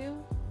affect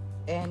you,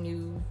 and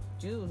you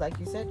do, like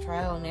you said,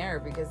 trial and error,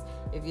 because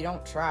if you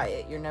don't try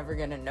it, you're never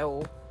going to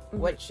know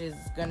which is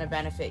going to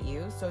benefit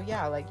you. So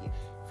yeah, like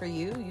for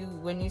you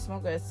when you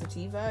smoke a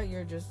sativa,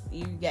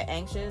 you get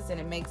anxious and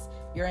it makes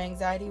your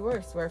anxiety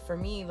worse. Where for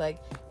me, like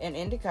an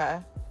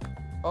indica,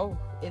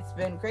 it's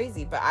been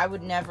crazy, but I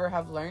would never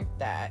have learned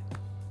that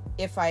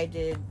if I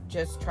did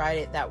just tried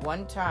it that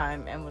one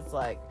time and was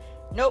like,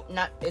 nope,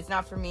 it's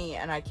not for me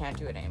and I can't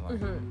do it anymore.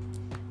 Mm-hmm.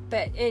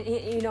 But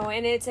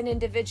and it's an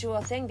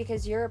individual thing,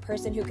 because you're a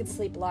person who can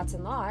sleep lots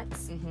and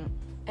lots, mm-hmm.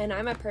 and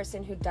I'm a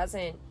person who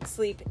doesn't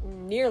sleep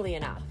nearly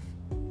enough.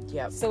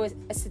 Yep. So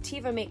a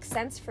sativa makes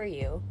sense for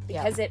you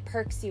because it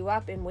perks you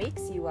up and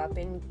wakes you up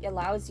and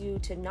allows you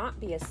to not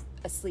be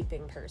a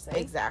sleeping person.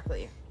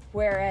 Exactly.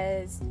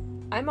 Whereas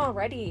I'm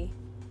already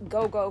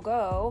go.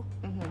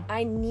 Mm-hmm.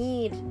 I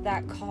need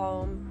that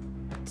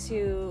calm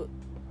to,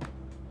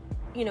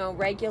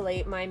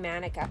 regulate my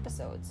manic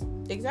episodes.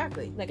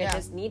 Exactly. Like, I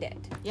just need it.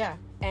 Yeah.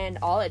 And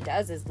all it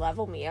does is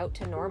level me out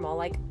to normal.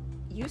 Like,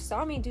 you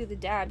saw me do the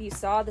dab. You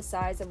saw the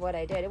size of what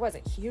I did. It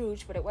wasn't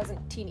huge, but it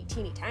wasn't teeny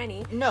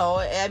tiny. No,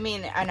 I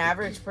mean, an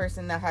average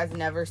person that has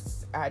never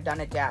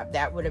done a dab,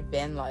 that would have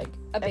been like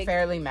a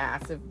fairly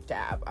massive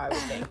dab, I would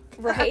think.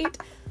 Right?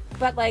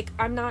 But, like,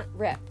 I'm not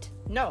ripped.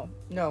 No.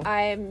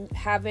 I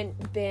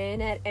haven't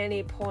been at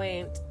any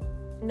point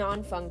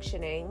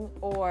non-functioning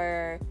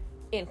or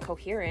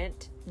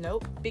incoherent.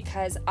 Nope.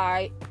 Because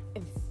I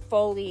am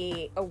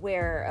fully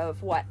aware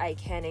of what I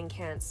can and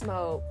can't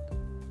smoke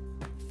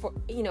for,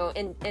 you know,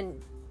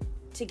 and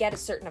to get a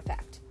certain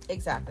effect.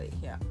 Exactly,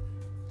 yeah.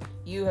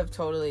 You have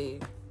totally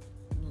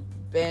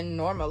been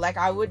normal. Like,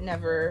 I would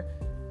never,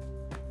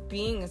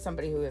 being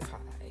somebody who is high,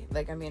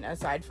 like, I mean,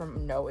 aside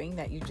from knowing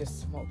that you just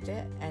smoked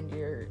it and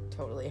you're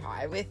totally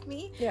high with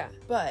me. Yeah.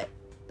 But,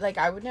 like,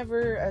 I would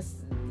never,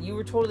 you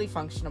were totally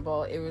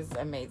functionable. It was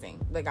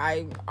amazing. Like,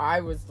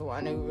 I was the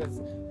one who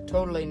was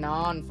totally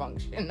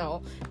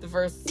non-functional the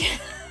first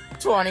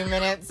 20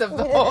 minutes of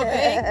the whole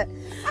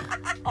thing.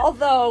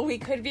 Although we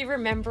could be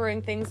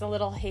remembering things a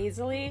little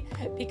hazily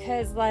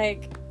because,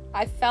 like,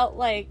 I felt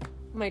like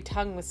my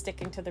tongue was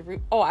sticking to the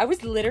roof. Oh, I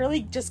was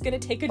literally just gonna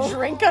take a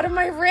drink out of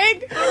my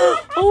rig.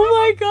 Oh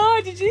my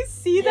god, did you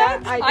see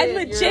that? I I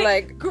did. legit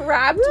like,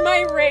 grabbed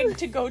my rig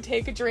to go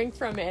take a drink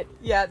from it.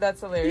 Yeah,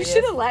 that's hilarious. You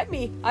should have let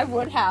me. I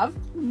would have.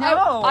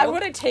 No. I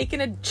would have taken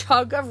a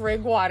chug of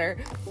rig water.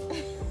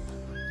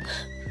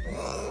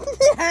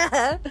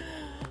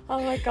 Oh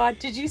my god,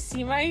 did you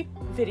see my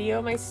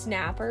video, my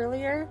snap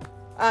earlier?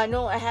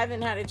 No, I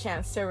haven't had a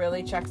chance to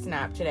really check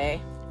Snap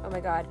today. Oh my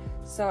god.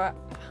 So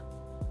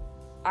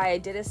I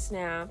did a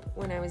snap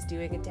when I was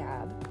doing a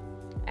dab,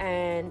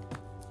 and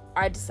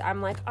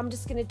I'm like, I'm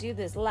just gonna do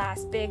this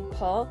last big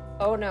pull.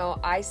 Oh no,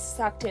 I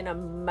sucked in a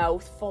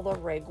mouthful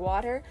of rig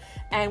water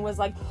and was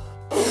like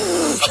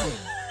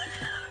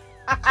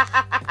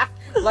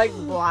like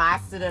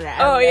blasted it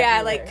out. oh yeah,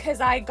 everywhere. like, cause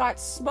I got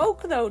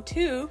smoke though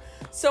too,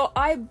 so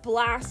I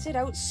blasted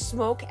out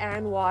smoke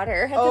and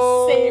water at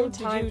the same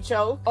time. Did you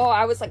choke? Oh,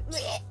 I was like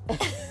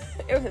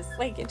it was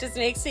like, it just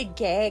makes me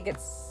gag.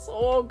 It's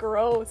so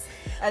gross.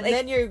 And like,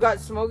 then you got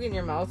smoke in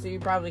your mouth, so you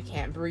probably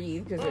can't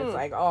breathe because it's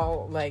like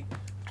all like.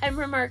 I'm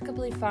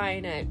remarkably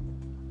fine at.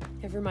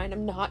 Never mind,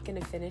 I'm not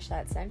gonna finish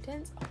that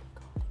sentence. Oh my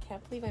god, I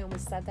can't believe I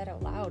almost said that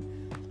out loud.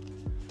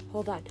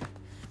 Hold on.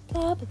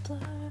 Blah blah blah.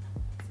 I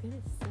was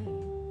gonna say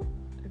I'm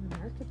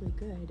remarkably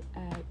good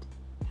at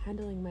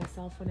handling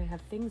myself when I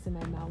have things in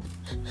my mouth.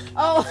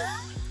 Oh.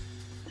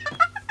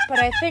 But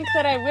I think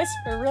that I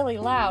whisper really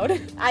loud.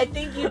 I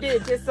think you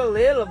did just a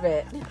little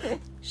bit.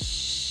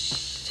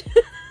 Shh.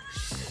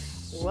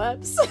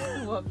 Whoops.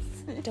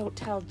 Whoops. Don't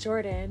tell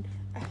Jordan.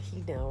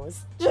 He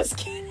knows. Just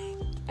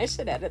kidding. I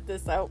should edit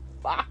this out.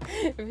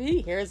 If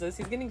he hears this,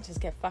 he's gonna just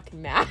get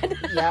fucking mad.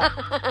 Yeah.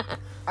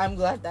 I'm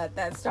glad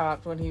that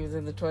stopped when he was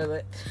in the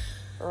toilet.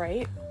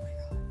 Right? Oh my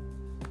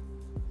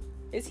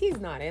god. He's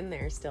not in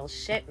there still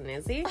shitting,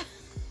 is he?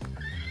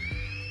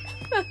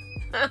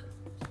 I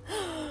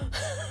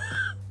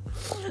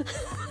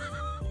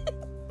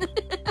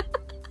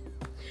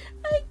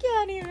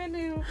can't even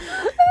do.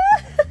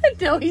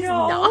 No, he's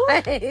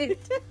not.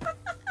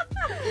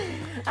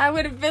 I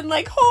would have been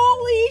like,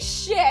 holy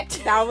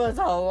shit. That was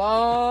a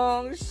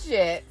long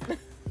shit.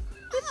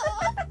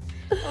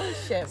 Oh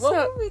shit. What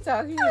were we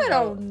talking about? I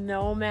don't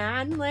know,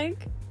 man.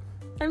 Like,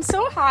 I'm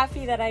so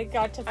happy that I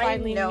got to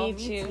finally meet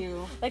you.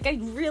 Too. Like, I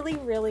really,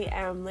 really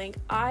am. Like,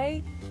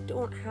 I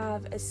don't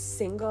have a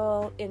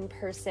single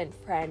in-person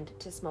friend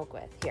to smoke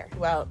with here.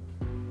 Well,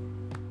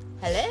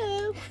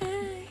 hello.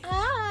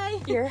 Hi.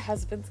 Your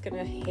husband's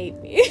gonna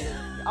hate me.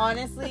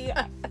 Honestly,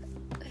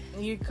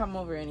 you come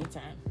over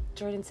anytime.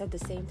 Jordan said the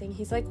same thing.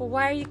 He's like, well,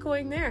 why are you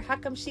going there? How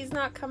come she's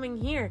not coming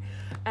here?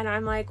 And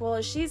I'm like, well,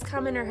 if she's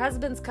coming, her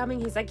husband's coming.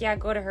 He's like, yeah,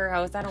 go to her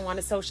house. I don't want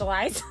to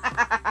socialize.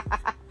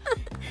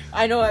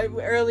 I know.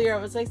 Earlier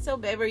I was like, so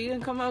babe, are you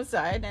gonna come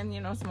outside and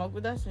smoke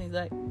with us? And he's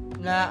like,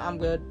 nah, I'm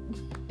good.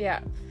 Yeah.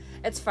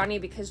 It's funny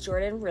because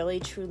Jordan really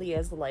truly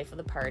is the life of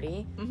the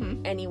party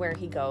anywhere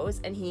he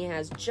goes, and he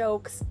has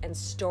jokes and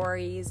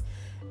stories,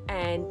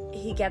 and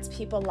he gets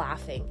people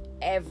laughing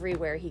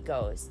everywhere he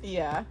goes.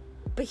 Yeah.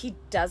 But he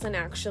doesn't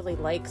actually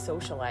like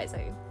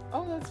socializing.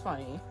 Oh, that's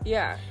funny.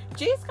 Yeah.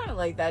 Jay's kind of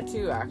like that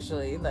too,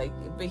 actually. Like,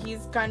 but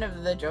he's kind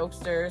of the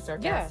jokester,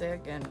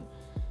 sarcastic,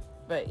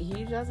 but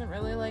he doesn't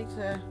really like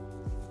to.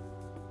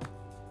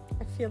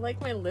 I feel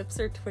like my lips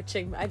are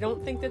twitching. I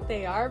don't think that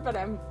they are, but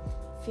I'm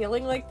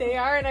feeling like they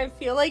are, and I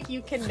feel like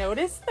you can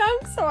notice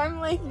them, so I'm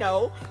like,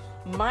 no,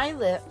 my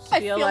lips I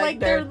feel like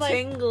they're like,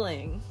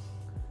 tingling.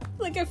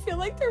 Like, I feel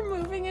like they're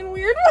moving in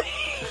weird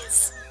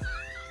ways.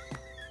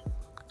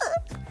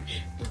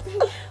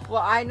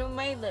 Well, I know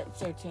my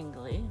lips are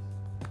tingly.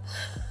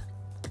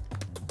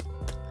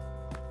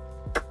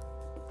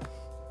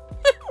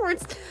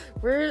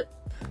 We're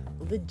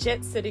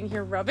legit sitting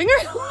here rubbing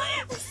our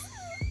lips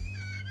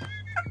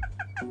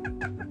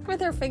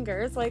with our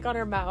fingers, like, on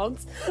our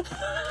mouths.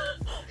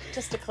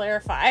 Just to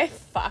clarify.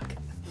 Fuck.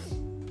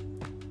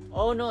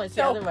 Oh no, it's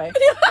the other way.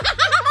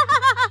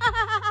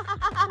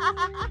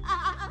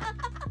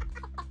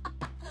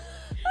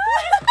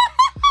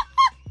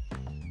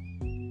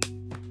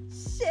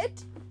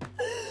 Shit.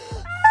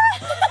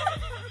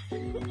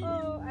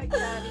 Oh, I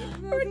got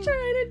it. We're trying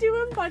to do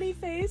a funny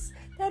face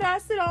that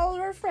us and all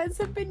of our friends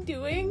have been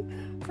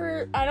doing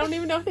for, I don't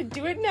even know if they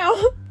do it now,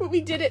 but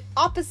we did it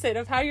opposite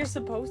of how you're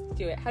supposed to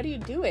do it. How do you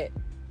do it?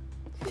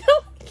 No,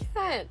 I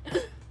can't.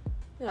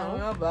 I don't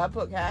know, but I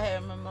put cat hair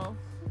in my mouth.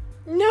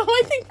 No,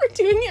 I think we're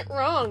doing it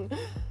wrong.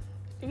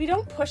 We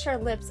don't push our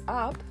lips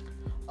up.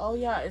 Oh,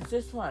 yeah, it's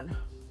this one.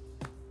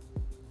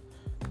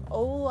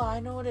 Oh, I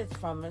know what it's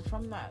from. It's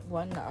from that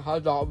one that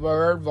has that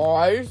weird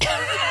voice.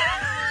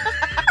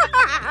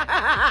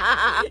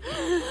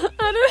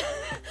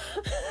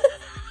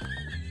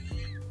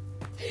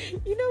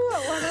 You know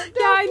what one I'm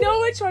Yeah, I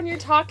know which one you're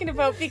talking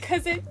about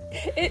because it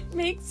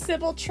makes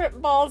Sybil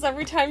trip balls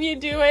every time you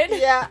do it.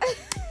 Yeah.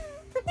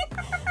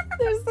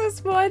 There's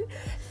this one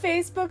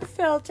Facebook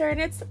filter, and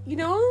it's, you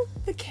know,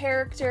 the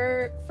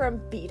character from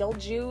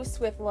Beetlejuice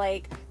with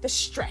like the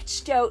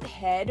stretched out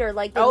head, or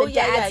like when the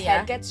dad's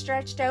head gets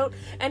stretched out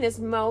and his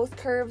mouth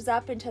curves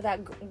up into that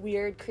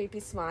weird creepy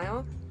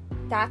smile.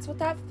 That's what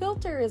that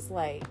filter is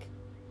like.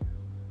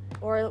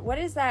 Or what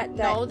is that?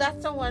 No,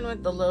 that's the one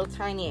with the little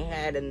tiny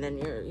head, and then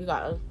you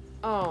got.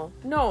 Oh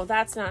no,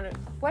 that's not it.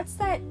 What's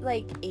that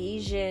like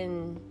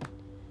Asian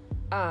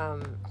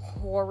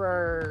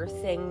horror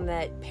thing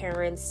that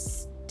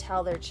parents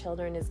tell their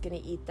children is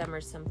gonna eat them or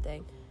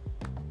something?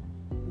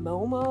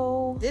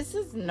 Momo. This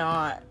is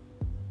not.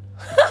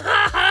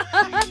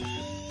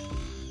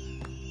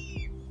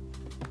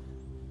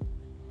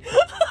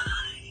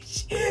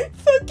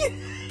 Fucking.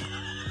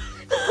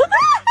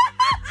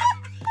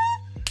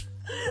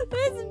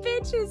 This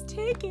bitch is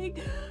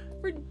taking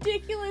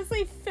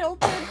ridiculously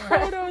filtered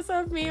photos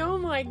of me. Oh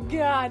my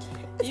god.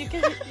 You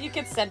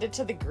can send it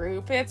to the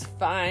group. It's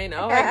fine.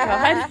 Oh my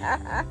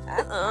god.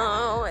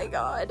 Oh my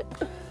god.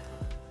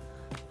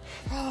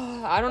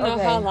 I don't know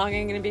how long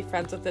I'm gonna be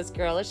friends with this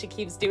girl if she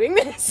keeps doing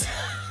this.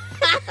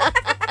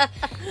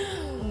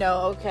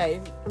 No, okay.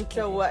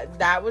 So what?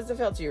 That was the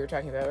filter you were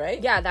talking about,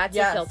 right? Yeah, that's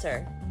a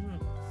filter.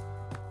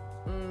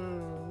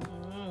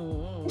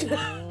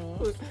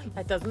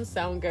 That doesn't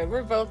sound good.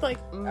 We're both like,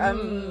 I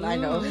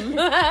know.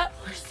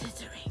 We're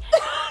scissoring.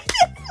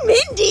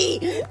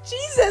 Mindy!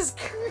 Jesus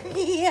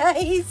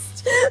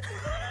Christ!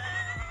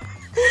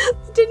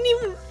 Didn't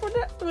even.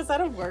 Was that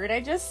a word I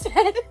just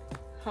said?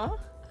 Huh?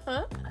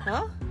 Huh?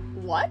 Huh?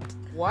 What?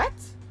 What?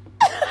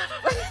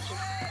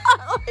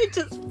 I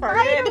just farted.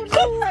 I don't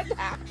know what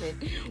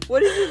happened. What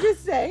did you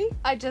just say?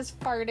 I just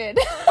farted.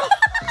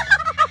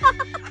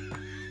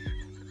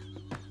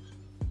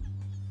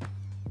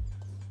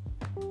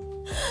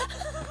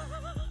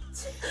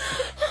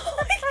 Oh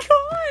my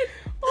god!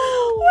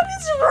 What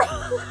is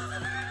wrong?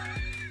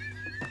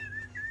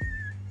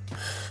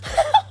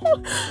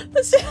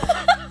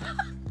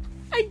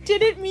 I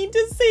didn't mean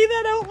to say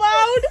that out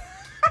loud.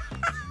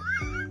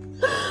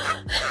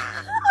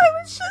 I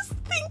was just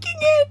thinking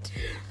it.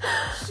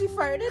 She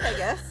farted, I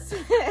guess.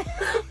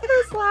 I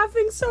was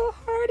laughing so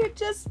hard it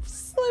just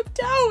slipped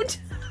out.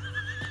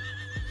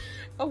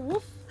 A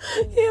woof.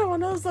 Yeah,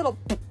 one of those little.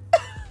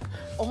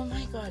 Oh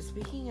my god,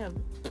 speaking of,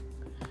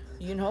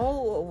 you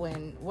know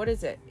when, what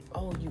is it?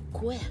 Oh, you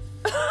quiff.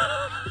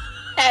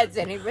 Has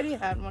anybody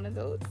had one of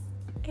those?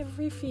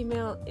 Every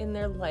female in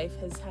their life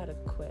has had a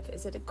quiff.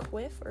 Is it a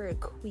quiff or a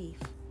queef?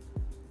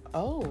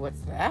 Oh,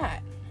 what's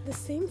that? The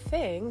same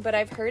thing, but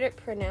I've heard it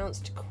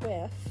pronounced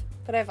quiff.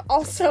 But I've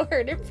also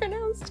heard it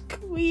pronounced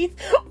queef.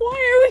 Why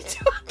are we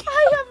talking?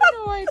 I have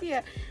no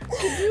idea.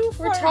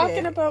 We're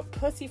talking about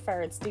pussy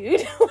farts,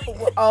 dude.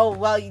 Oh,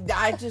 well,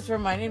 that just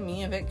reminded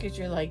me of it because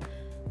you're like,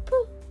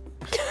 poo.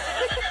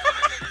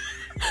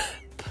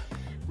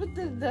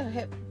 With the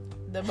hip,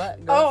 the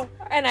butt goes. Oh,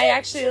 and I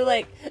actually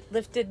like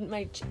lifted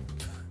my chin.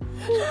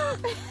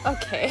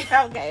 Okay.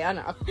 Okay,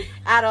 enough.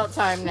 Adult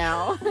time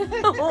now.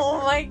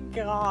 Oh my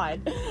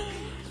god.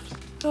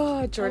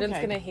 Oh, Jordan's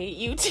gonna hate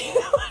you too.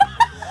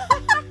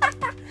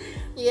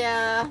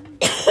 Yeah.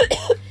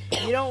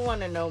 You don't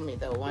want to know me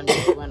though one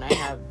day when I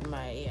have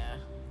my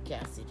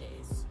gassy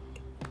days.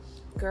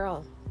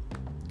 Girl.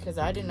 Because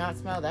I did not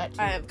smell that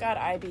too. I've got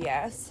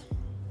IBS.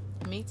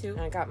 Me too.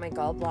 And I got my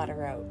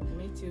gallbladder out.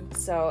 Me too.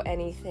 So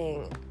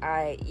anything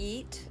I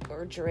eat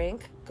or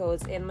drink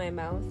goes in my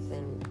mouth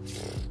and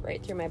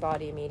right through my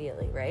body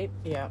immediately, right?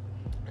 Yeah.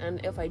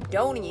 And if I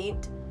don't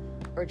eat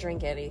or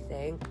drink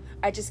anything,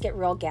 I just get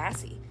real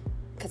gassy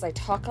because I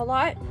talk a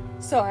lot.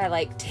 So I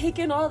like take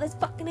in all this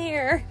fucking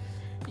air.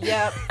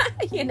 Yep.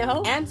 You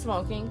know? And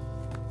smoking.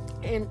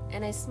 And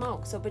I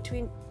smoke. So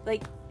between,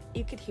 like,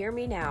 you could hear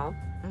me now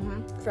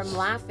from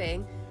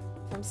laughing,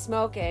 from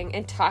smoking,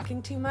 and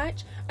talking too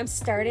much. I'm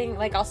starting,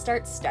 like, I'll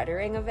start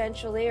stuttering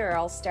eventually, or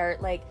I'll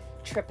start, like,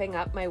 tripping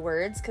up my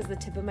words because the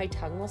tip of my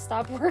tongue will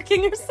stop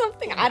working or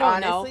something. I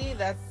don't know. Honestly,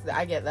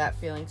 I get that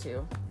feeling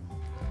too.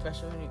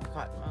 Especially when you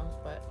cotton mouth,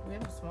 but we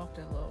haven't smoked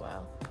in a little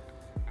while.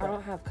 I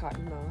don't have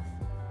cotton mouth.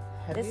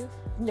 Have you?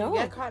 No.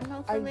 You get cotton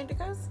mouth from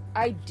Indicas?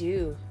 I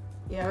do.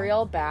 Yeah.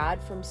 Real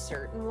bad from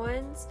certain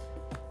ones.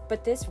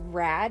 But this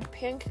rad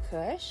pink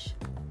kush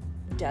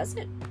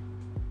doesn't.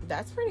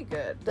 That's pretty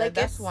good. Like,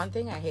 That's one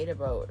thing I hate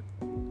about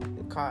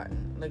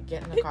cotton. Like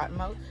getting the cotton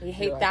mouth. You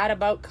hate that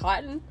about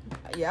cotton?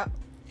 Yep.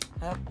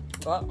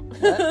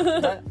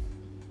 I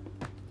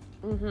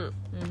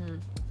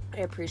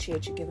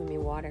appreciate you giving me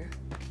water.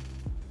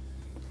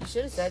 You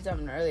should have said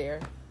something earlier.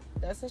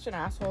 That's such an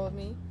asshole of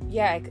me.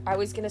 Yeah, I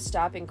was gonna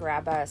stop and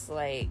grab us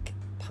like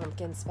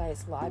pumpkin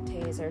spice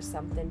lattes or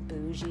something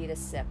bougie to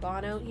sip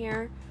on out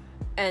here,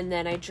 and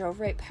then I drove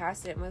right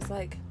past it and was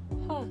like,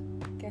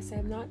 guess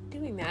I'm not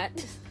doing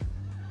that.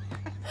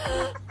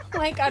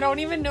 Like, I don't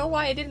even know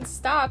why I didn't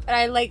stop, and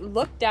I like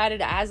looked at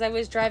it as I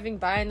was driving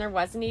by, and there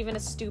wasn't even a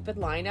stupid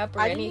lineup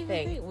or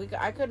anything. We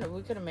could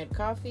have made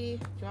coffee.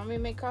 Do you want me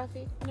to make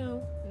coffee?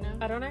 No,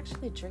 I don't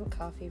actually drink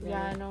coffee. Really.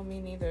 Yeah, no,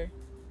 me neither.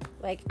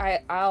 Like,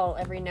 I'll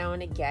every now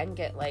and again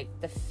get like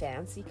the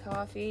fancy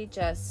coffee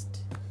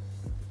just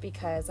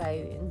because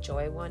I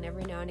enjoy one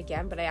every now and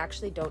again, but I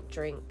actually don't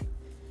drink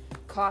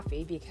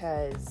coffee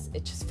because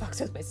it just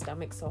fucks with my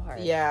stomach so hard.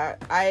 Yeah,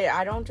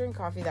 I don't drink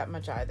coffee that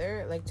much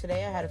either. Like,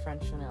 today I had a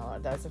French vanilla.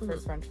 That's the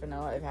first French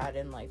vanilla I've had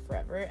in like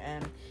forever,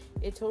 and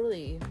it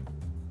totally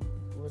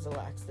was a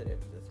laxative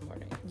this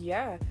morning.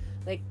 Yeah,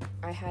 like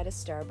I had a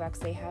Starbucks.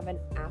 They have an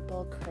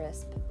apple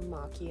crisp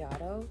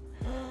macchiato.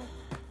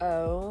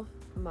 Oh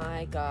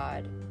my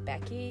god,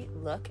 Becky,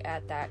 look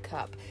at that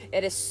cup.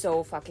 It is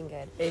so fucking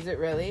good. Is it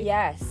really?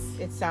 Yes.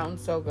 It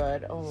sounds so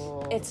good.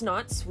 Oh, it's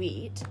not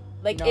sweet.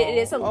 Like, no. it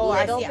is a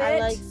little bit. I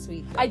like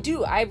sweet, though. I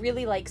do. I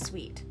really like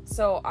sweet.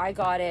 So I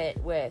got it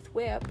with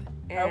whip,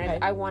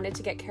 and I wanted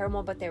to get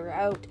caramel, but they were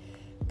out.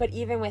 But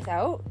even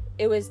without,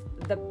 it was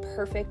the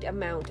perfect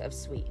amount of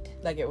sweet.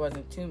 Like, it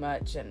wasn't too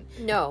much, and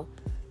no,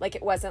 like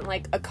it wasn't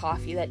like a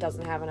coffee that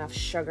doesn't have enough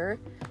sugar.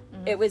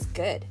 It was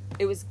good.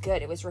 It was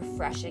good. It was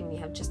refreshing. You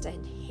have just a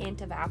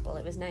hint of apple.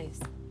 It was nice.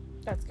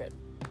 That's good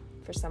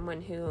for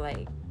someone who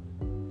like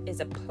is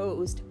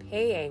opposed to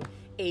paying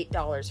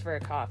 $8 for a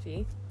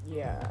coffee.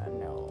 Yeah,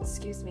 no.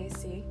 Excuse me,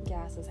 see?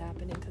 Gas is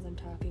happening because I'm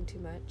talking too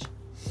much.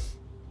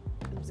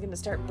 I'm just going to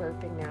start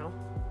burping now.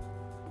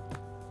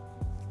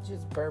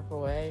 Just burp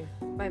away.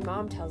 My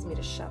mom tells me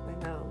to shut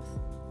my mouth.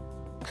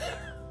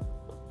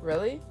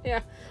 Really?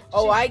 Yeah.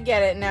 Oh, I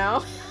get it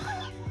now.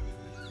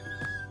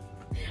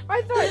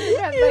 I thought you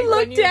meant you like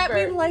looked when you at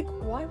burp. me like,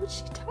 why would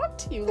she talk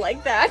to you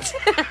like that?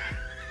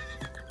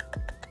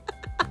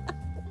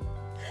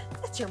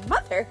 That's your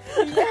mother.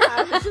 Yeah,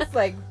 I was just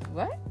like,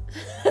 what?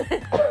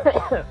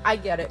 I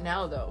get it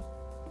now, though.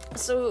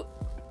 So,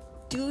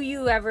 do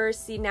you ever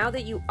see, now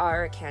that you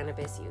are a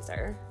cannabis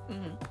user,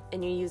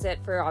 and you use it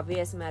for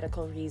obvious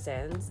medical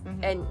reasons,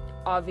 and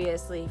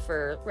obviously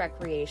for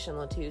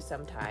recreational too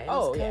sometimes?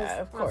 Oh,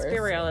 yeah, of course. Let's be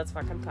real, it's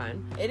fucking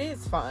fun. It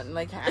is fun.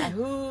 Like,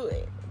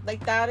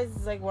 that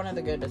is like one of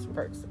the goodest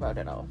perks about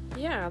it all.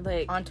 Yeah,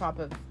 like, on top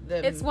of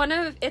the... It's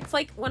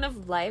like one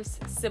of life's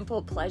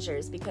simple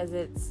pleasures because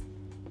it's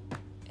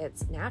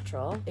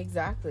natural.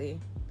 Exactly.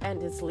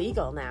 And it's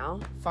legal now.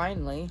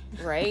 Finally.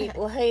 Right?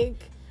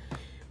 Like...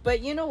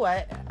 But you know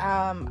what?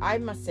 I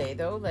must say,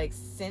 though, like,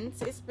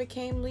 since it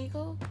became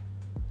legal,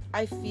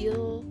 I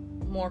feel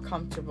more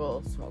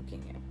comfortable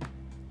smoking it.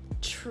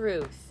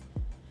 Truth.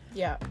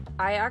 Yeah.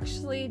 I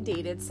actually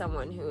dated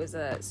someone who was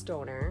a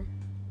stoner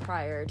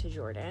prior to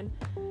Jordan,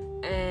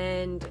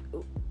 and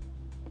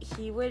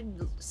he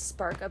would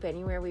spark up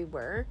anywhere we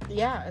were.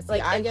 Yeah. See,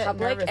 like, in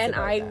public, and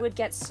I that. would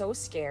get so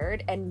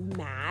scared and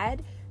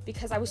mad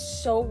because I was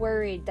so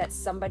worried that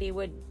somebody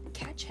would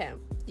catch him.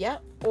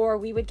 Yep. Or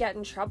we would get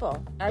in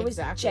trouble. I was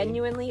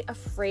genuinely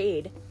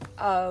afraid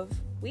of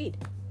weed.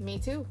 Me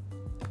too.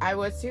 I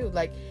was too.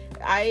 Like,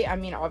 I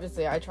mean,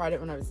 obviously I tried it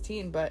when I was a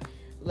teen, but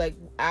like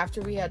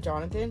after we had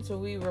Jonathan, so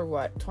we were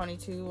what,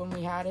 22 when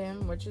we had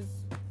him, which is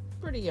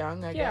pretty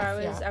young, I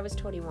guess. I was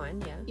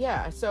 21, yeah.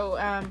 Yeah, so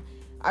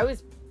I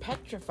was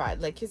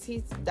petrified, like, cause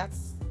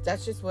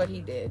that's just what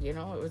he did, you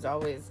know? It was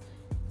always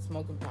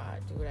smoking pot,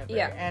 do whatever.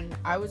 Yeah. And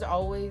I was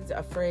always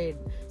afraid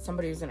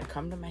somebody was gonna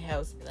come to my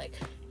house and be like,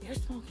 you're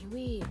smoking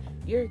weed,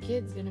 your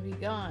kid's gonna be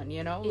gone,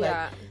 you know?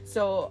 Yeah. Like,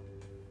 so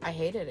I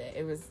hated it.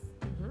 It was,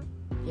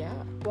 yeah.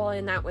 Well,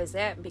 and that was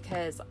it,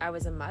 because I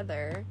was a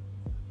mother,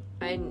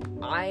 and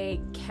I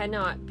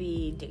cannot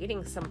be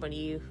dating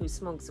somebody who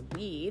smokes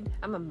weed.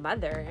 I'm a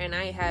mother, and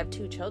I have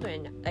 2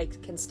 children. I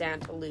can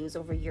stand to lose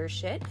over your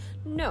shit.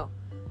 No,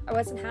 I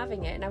wasn't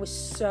having it, and I was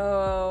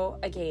so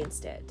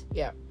against it.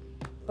 Yeah.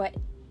 But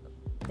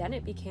then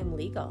it became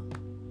legal.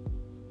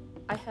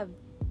 I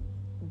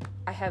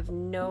have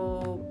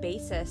no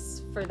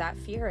basis for that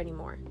fear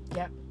anymore.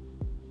 Yeah.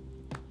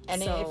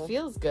 And it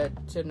feels good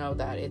to know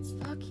that it's...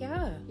 Fuck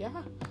yeah.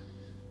 Yeah.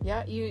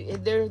 Yeah,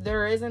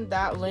 there isn't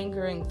that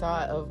lingering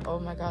thought of, oh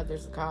my god,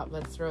 there's a cop,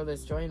 let's throw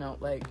this joint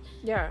out, like...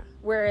 Yeah.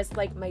 Whereas,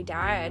 like, my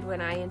dad,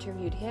 when I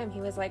interviewed him,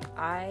 he was like,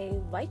 I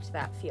liked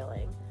that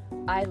feeling.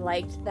 I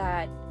liked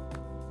that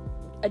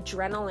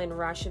adrenaline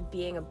rush of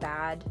being a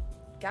bad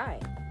guy.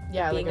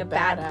 Yeah, being like a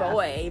bad badass.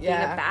 boy, being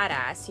a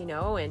badass, you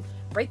know, and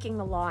breaking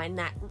the law, and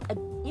that,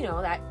 you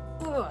know, that,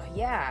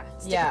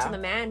 stick it to the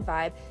man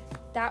vibe,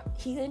 that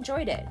he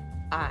enjoyed it.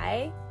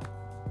 I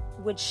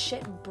would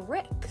shit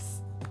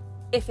bricks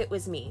if it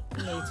was me.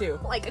 Me too.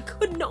 Like, I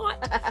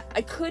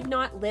could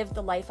not live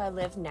the life I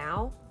live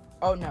now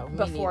Oh, no, me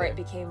before neither.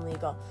 it became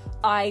legal.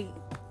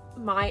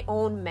 My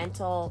own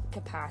mental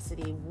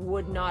capacity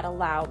would not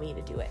allow me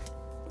to do it.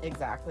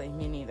 Exactly,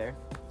 me neither.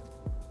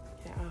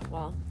 Yeah,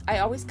 well, I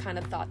always kind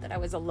of thought that I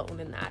was alone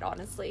in that,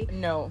 honestly.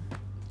 No,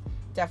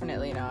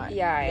 definitely not.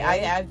 Yeah,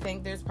 I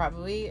think there's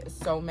probably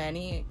so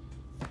many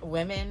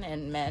women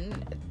and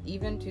men,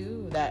 even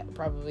too, that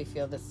probably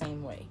feel the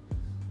same way.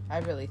 I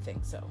really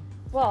think so.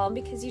 Well,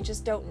 because you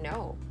just don't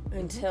know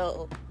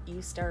until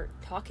you start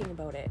talking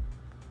about it.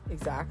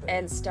 Exactly.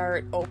 And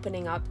start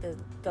opening up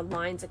the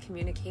lines of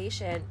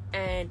communication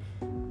and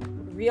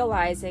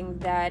realizing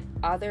that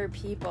other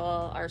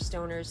people are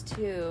stoners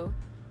too.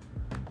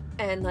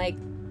 And like,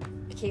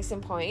 case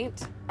in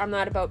point, I'm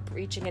not about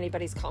breaching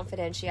anybody's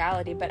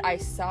confidentiality, but I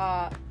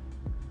saw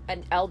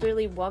an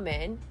elderly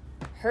woman,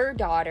 her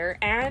daughter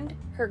and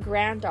her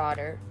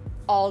granddaughter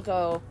all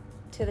go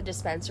to the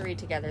dispensary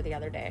together the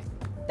other day.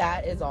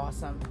 That is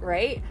awesome.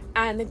 Right?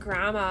 And the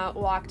grandma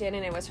walked in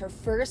and it was her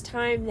first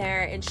time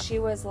there, and she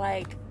was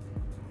like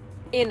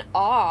in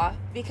awe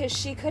because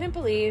she couldn't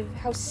believe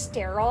how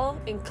sterile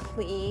and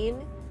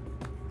clean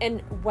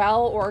and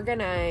well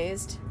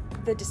organized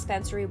the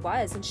dispensary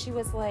was. And she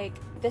was like,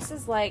 this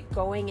is like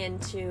going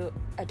into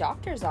a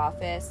doctor's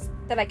office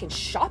that I can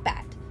shop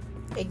at.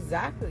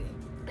 Exactly.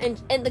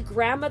 And the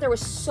grandmother was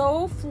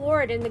so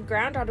floored, and the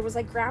granddaughter was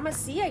like, Grandma,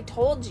 see, I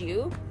told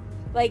you.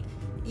 Like,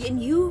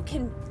 and you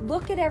can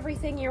look at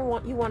everything you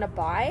want to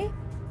buy,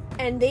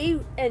 and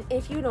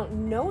if you don't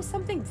know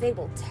something, they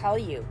will tell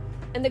you.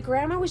 And the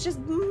grandma was just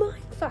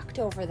mind fucked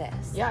over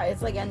this. Yeah,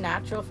 it's like a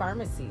natural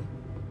pharmacy.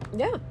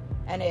 Yeah.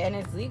 And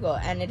it's legal,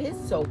 and it is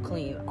so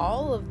clean.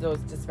 All of those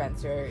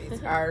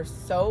dispensaries are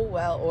so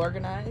well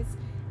organized,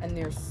 and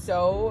they're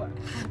so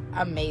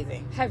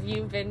amazing. Have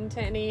you been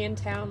to any in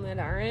town that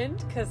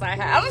aren't? Because I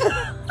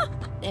have.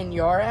 In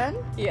your end?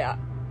 Yeah.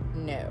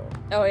 No.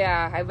 Oh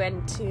yeah, I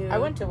went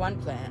to One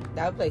Plant.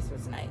 That place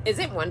was nice.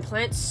 Isn't One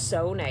Plant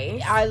so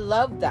nice? I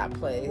love that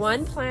place.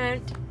 One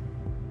Plant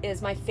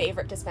is my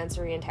favorite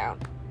dispensary in town.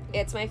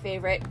 It's my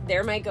favorite.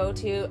 They're my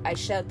go-to. I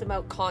shout them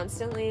out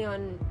constantly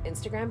on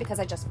Instagram because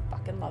I just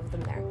fucking love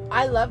them there.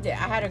 I loved it.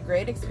 I had a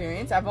great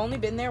experience. I've only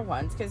been there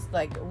once because,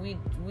 like, we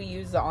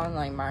use the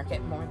online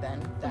market more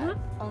than that.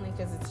 Only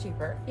because it's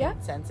cheaper. Yeah.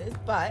 In senses.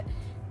 But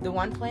the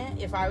One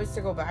Plant, if I was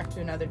to go back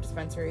to another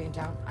dispensary in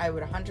town, I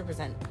would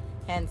 100%,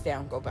 hands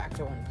down, go back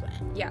to One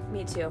Plant. Yeah,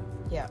 me too.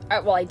 Yeah.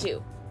 Well, I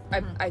do.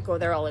 I go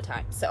there all the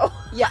time. So,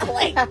 Yeah.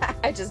 like,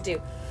 I just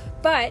do.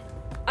 But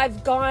I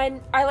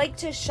like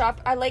to shop.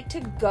 I like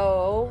to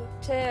go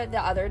to the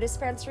other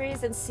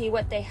dispensaries and see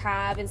what they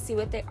have and see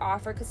what they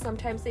offer, because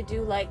sometimes they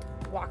do like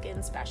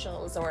walk-in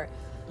specials, or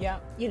Yeah.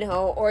 you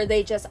know, or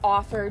they just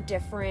offer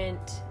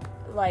different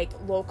like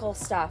local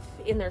stuff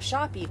in their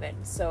shop even.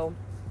 So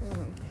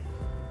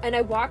and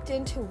I walked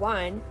into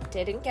one,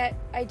 didn't get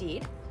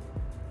ID'd.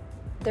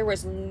 There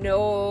was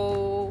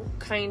no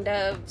kind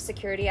of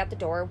security at the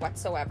door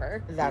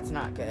whatsoever. That's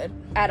not good.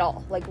 At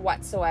all, like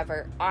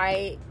whatsoever.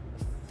 I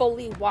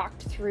fully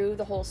walked through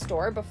the whole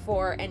store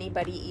before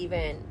anybody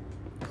even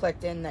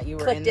Clicked in that you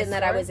were clicked in in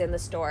that I was in the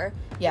store.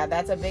 Yeah,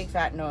 that's a big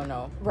fat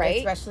no-no. Right?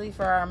 Especially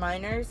for our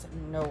minors,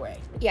 no way.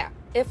 Yeah.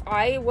 If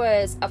I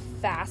was a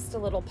fast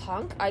little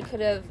punk, I could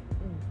have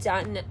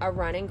done a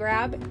run and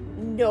grab,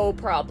 no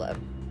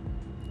problem.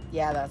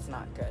 Yeah, that's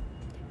not good.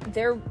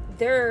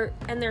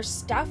 Their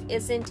stuff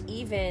isn't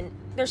even,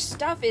 their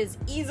stuff is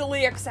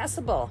easily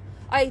accessible.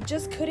 I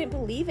just couldn't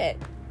believe it.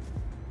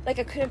 Like,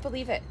 I couldn't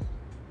believe it.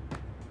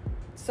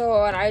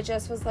 So, and I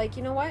just was like,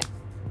 you know what?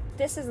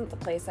 This isn't the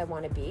place I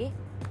want to be.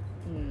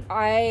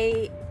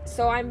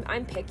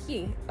 I'm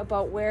picky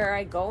about where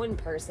I go in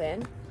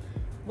person.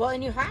 Well,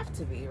 and you have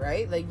to be,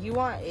 right? Like, you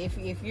want, if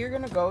you're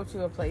gonna go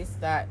to a place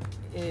that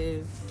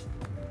is...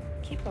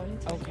 Keep going.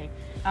 Okay.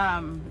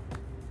 Oh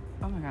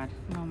my god,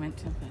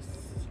 moment of this.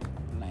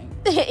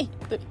 Like...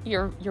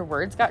 Your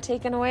words got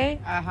taken away?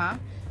 Uh-huh.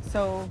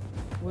 So,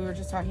 we were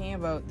just talking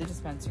about the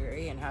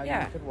dispensary and how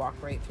Yeah. you could walk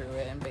right through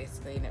it, and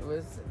basically,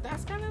 and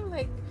that's kind of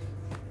like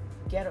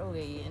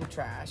ghetto-y and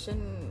trash,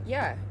 and...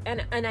 Yeah,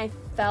 and I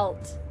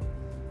felt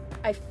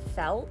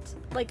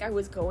like I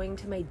was going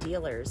to my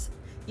dealer's.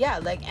 Yeah,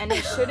 like, and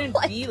it shouldn't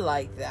Like, be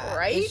like that.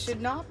 right? It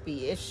should not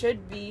be. It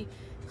should be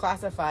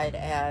classified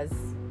as,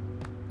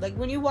 like,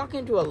 when you walk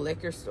into a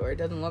liquor store, it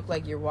doesn't look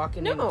like you're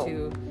walking No.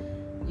 into,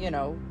 you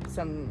know,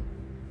 some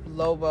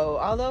Lobo.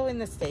 Although in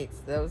the States,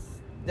 their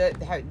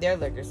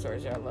liquor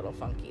stores are a little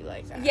funky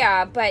like that.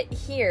 Yeah, but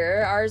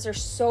here, ours are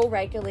so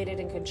regulated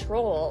and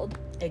controlled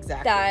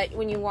Exactly. that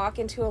when you walk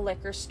into a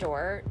liquor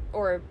store,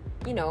 or,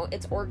 you know,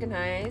 it's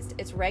organized,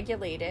 it's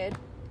regulated.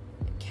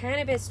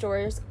 Cannabis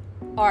stores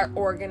are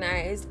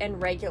organized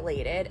and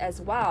regulated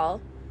as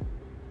well.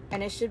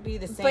 And it should be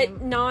the same.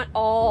 But not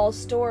all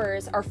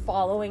stores are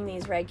following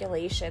these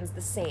regulations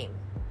the same.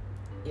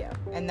 Yeah,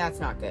 and that's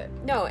not good.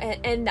 No,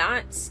 and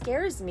that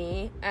scares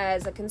me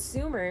as a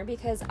consumer,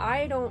 because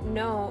I don't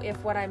know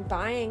if what I'm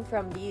buying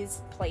from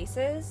these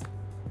places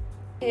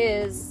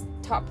is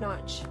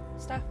top-notch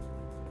stuff,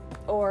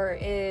 or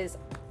is,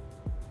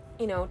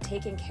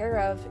 taken care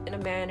of in a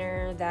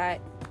manner that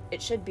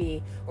it should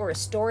be, or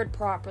stored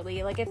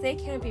properly. Like, if they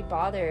can't be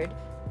bothered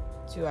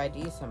to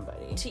ID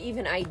somebody, to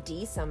even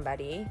ID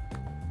somebody,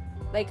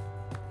 like,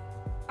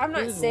 I'm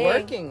not who's saying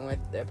working with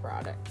the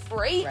product,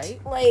 right?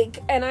 Like,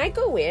 and I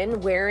go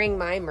in wearing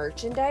my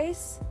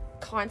merchandise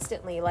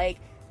constantly. Like,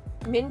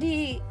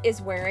 Mindy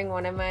is wearing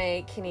one of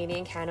my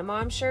Canadian Canna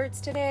Mom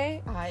shirts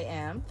today. I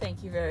am.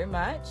 Thank you very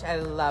much. I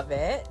love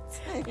it.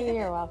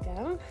 You're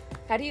welcome.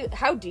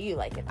 How do you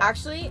like it?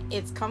 Actually,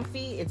 it's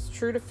comfy. It's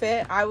true to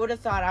fit. I would have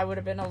thought I would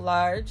have been a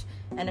large,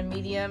 and a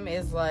medium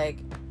is like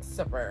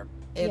superb.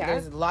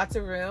 There's lots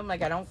of room.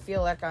 Like, I don't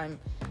feel like I'm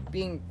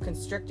being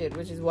constricted,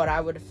 which is what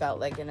I would have felt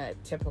like in a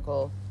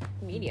typical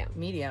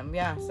medium.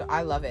 Yeah. So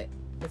I love it.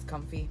 It's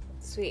comfy.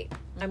 Sweet.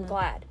 Mm-hmm. I'm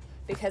glad,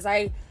 because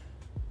I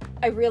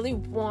really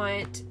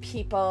want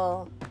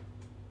people's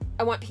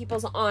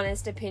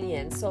honest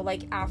opinions. So,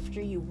 like,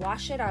 after you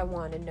wash it, I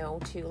want to know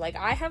too. Like,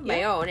 I have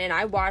my own, and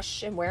I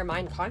wash and wear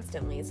mine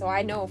constantly, so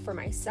I know for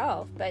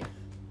myself, but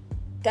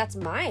that's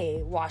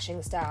my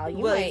washing style.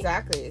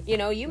 Exactly.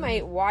 You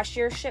might wash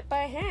your shit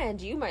by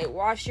hand. You might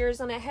wash yours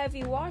on a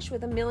heavy wash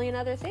with a million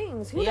other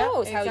things. Who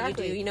knows how you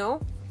do,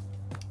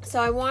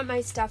 So I want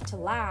my stuff to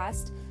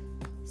last.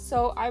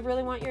 So I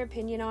really want your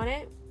opinion on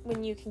it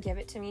when you can give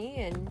it to me,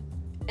 and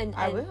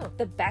I will.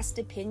 The best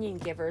opinion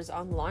givers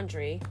on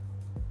laundry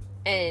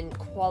and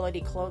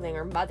quality clothing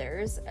are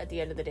mothers at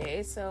the end of the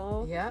day.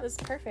 So it's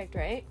perfect,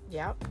 right?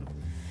 Yep.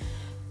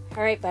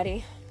 All right,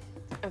 buddy.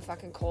 I'm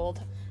fucking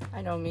cold.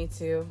 I know, me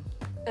too.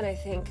 And I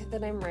think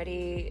that I'm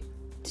ready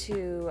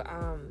to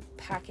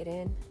pack it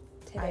in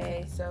today. I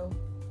think so.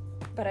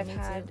 But I've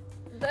had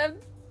the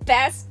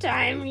best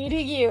time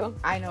meeting you.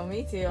 I know,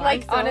 me too.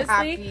 Like, I'm so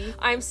honestly, happy.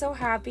 I'm so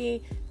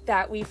happy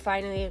that we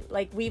finally,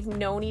 like, we've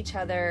known each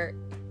other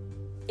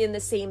in the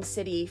same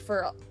city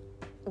for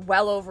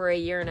well over a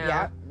year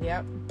now.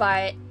 Yep.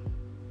 But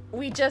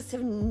we just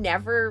have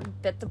never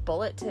bit the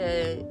bullet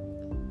to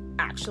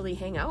actually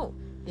hang out.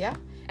 Yeah.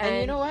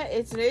 And you know what?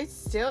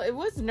 It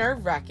was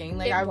nerve-wracking.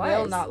 Like, I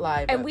will not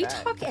lie about And we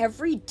that. talk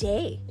every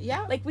day.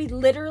 Yeah. Like, we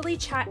literally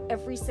chat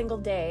every single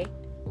day.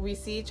 We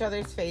see each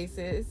other's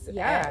faces.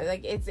 Yeah.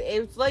 Like,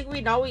 it's like we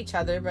know each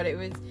other, but it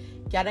was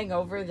getting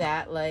over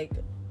that, like,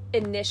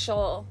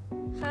 initial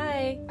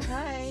hi.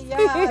 Yeah.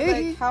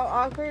 Like, how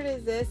awkward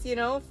is this?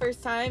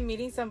 First time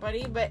meeting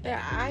somebody, but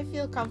I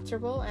feel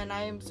comfortable, and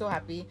I am so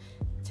happy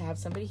to have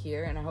somebody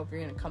here, and I hope you're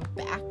gonna come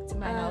back to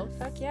my house.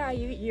 Fuck yeah,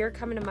 you're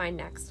coming to mine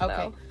next. Okay,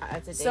 though.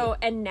 That's a date. So,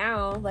 and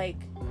now, like,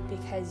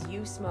 because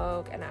you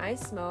smoke and I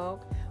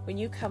smoke, when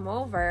you come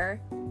over,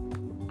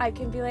 I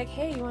can be like,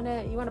 hey, you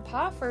wanna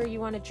puff, or you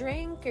want a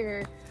drink,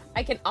 or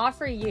I can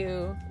offer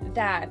you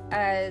that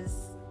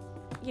as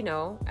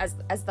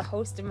as the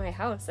host in my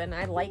house, and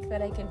I like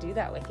that I can do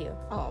that with you.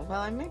 Oh,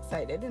 well, I'm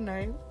excited, and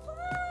I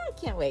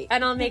can't wait.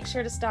 And I'll make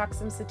sure to stock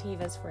some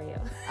sativas for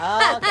you.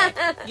 Oh,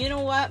 okay. You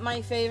know what?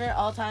 My favorite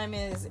all time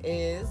is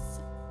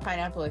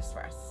Pineapple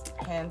Express,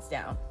 hands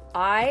down.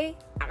 I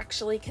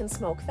actually can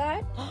smoke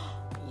that.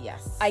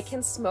 Yes. I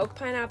can smoke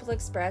Pineapple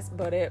Express,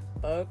 but it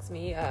fucks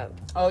me up.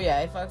 Oh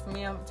yeah, it fucks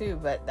me up too,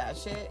 but that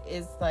shit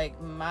is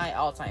like my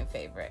all-time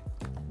favorite.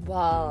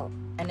 Well,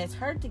 and it's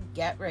hard to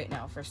get right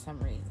now for some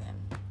reason.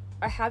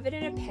 I have it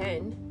in a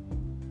pen.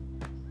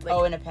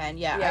 Like, in a pen,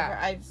 yeah.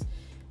 Yeah.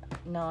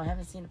 No, I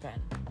haven't seen a pen.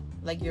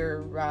 Like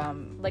your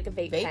like a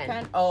vape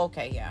pen. Oh,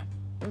 okay, yeah.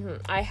 Mm-hmm.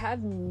 I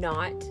have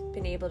not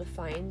been able to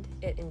find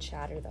it in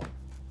Chatter though.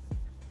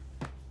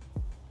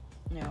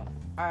 No.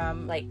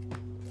 Like,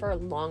 for a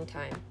long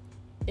time.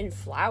 In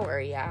flower,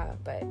 yeah,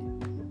 but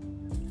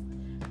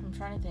I'm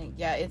trying to think.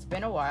 Yeah, it's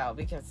been a while,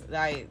 because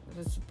I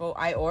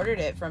ordered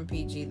it from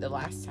PG the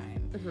last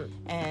time,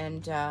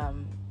 and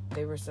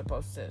they were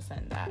supposed to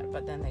send that,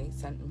 but then they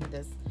sent me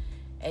this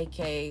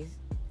AK.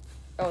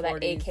 Oh,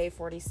 that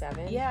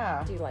AK-47?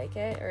 Yeah. Do you like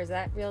it? Or is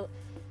that real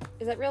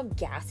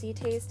gassy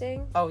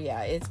tasting? Oh,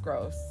 yeah, it's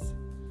gross.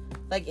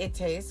 Like, it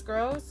tastes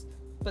gross,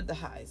 but the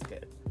high is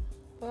good.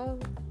 Well,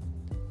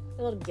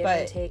 a little give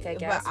and take, I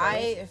guess.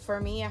 But for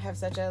me, I have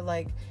such a,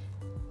 like,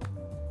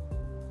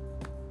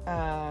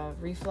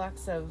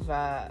 reflux of,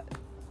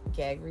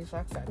 gag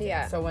reflux.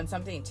 Yeah. So when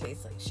something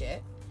tastes like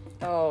shit,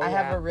 I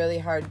have a really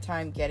hard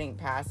time getting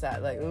past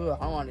that. Like, ooh, I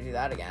don't want to do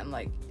that again.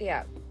 Like,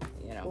 yeah.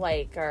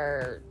 Like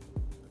our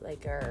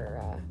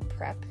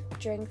prep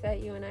drink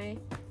that you and I.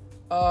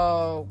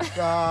 Oh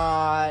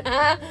God,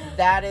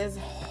 that is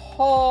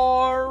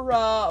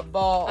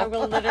horrible. I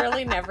will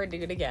literally never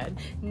do it again.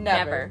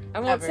 Never. I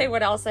won't say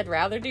what else I'd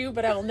rather do,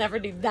 but I will never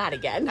do that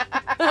again.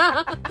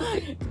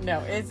 No,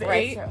 it's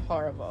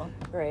horrible.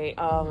 Right.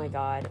 Oh my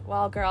God.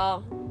 Well,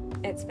 girl,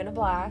 it's been a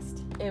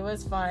blast. It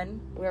was fun.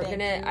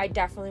 I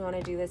definitely want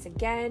to do this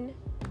again,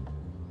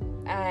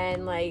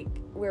 and like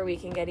where we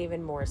can get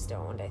even more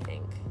stoned, I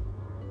think.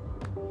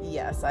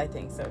 Yes, I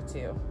think so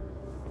too.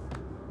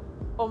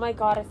 Oh my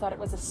God, I thought it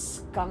was a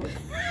skunk.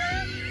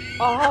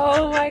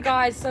 Oh my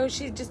God. So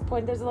she just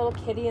pointed, there's a little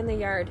kitty in the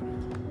yard,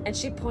 and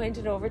she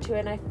pointed over to it,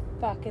 and I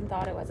fucking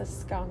thought it was a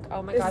skunk.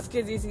 Oh my It's god.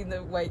 because you seen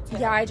the white tail.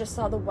 Yeah, I just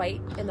saw the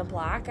white and the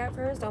black at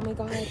first. Oh my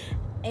god.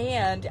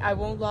 And I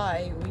won't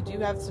lie, we do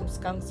have some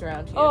skunks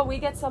around here. Oh, we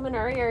get some in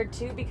our yard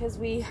too because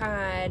we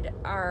had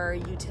our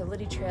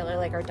utility trailer,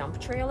 like our dump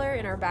trailer,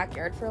 in our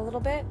backyard for a little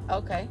bit.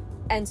 Okay.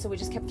 And so we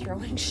just kept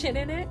throwing shit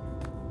in it.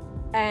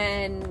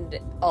 And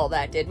all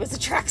that did was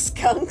attract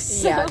skunks.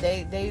 So. Yeah,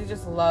 they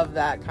just love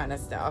that kind of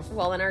stuff.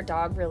 Well, and our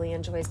dog really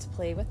enjoys to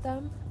play with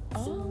them.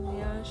 Oh. So,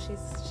 yeah,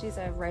 she's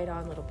a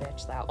right-on little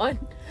bitch, that one.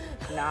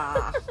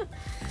 Nah.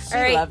 She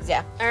All right. loves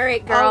ya. All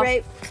right, girl. All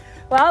right.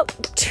 Well,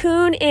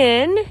 tune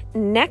in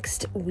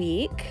next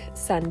week,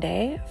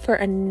 Sunday, for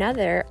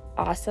another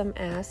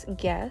awesome-ass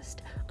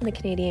guest on the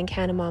Canadian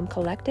Canna Mom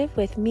Collective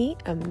with me,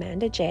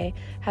 Amanda J.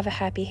 Have a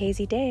happy,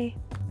 hazy day.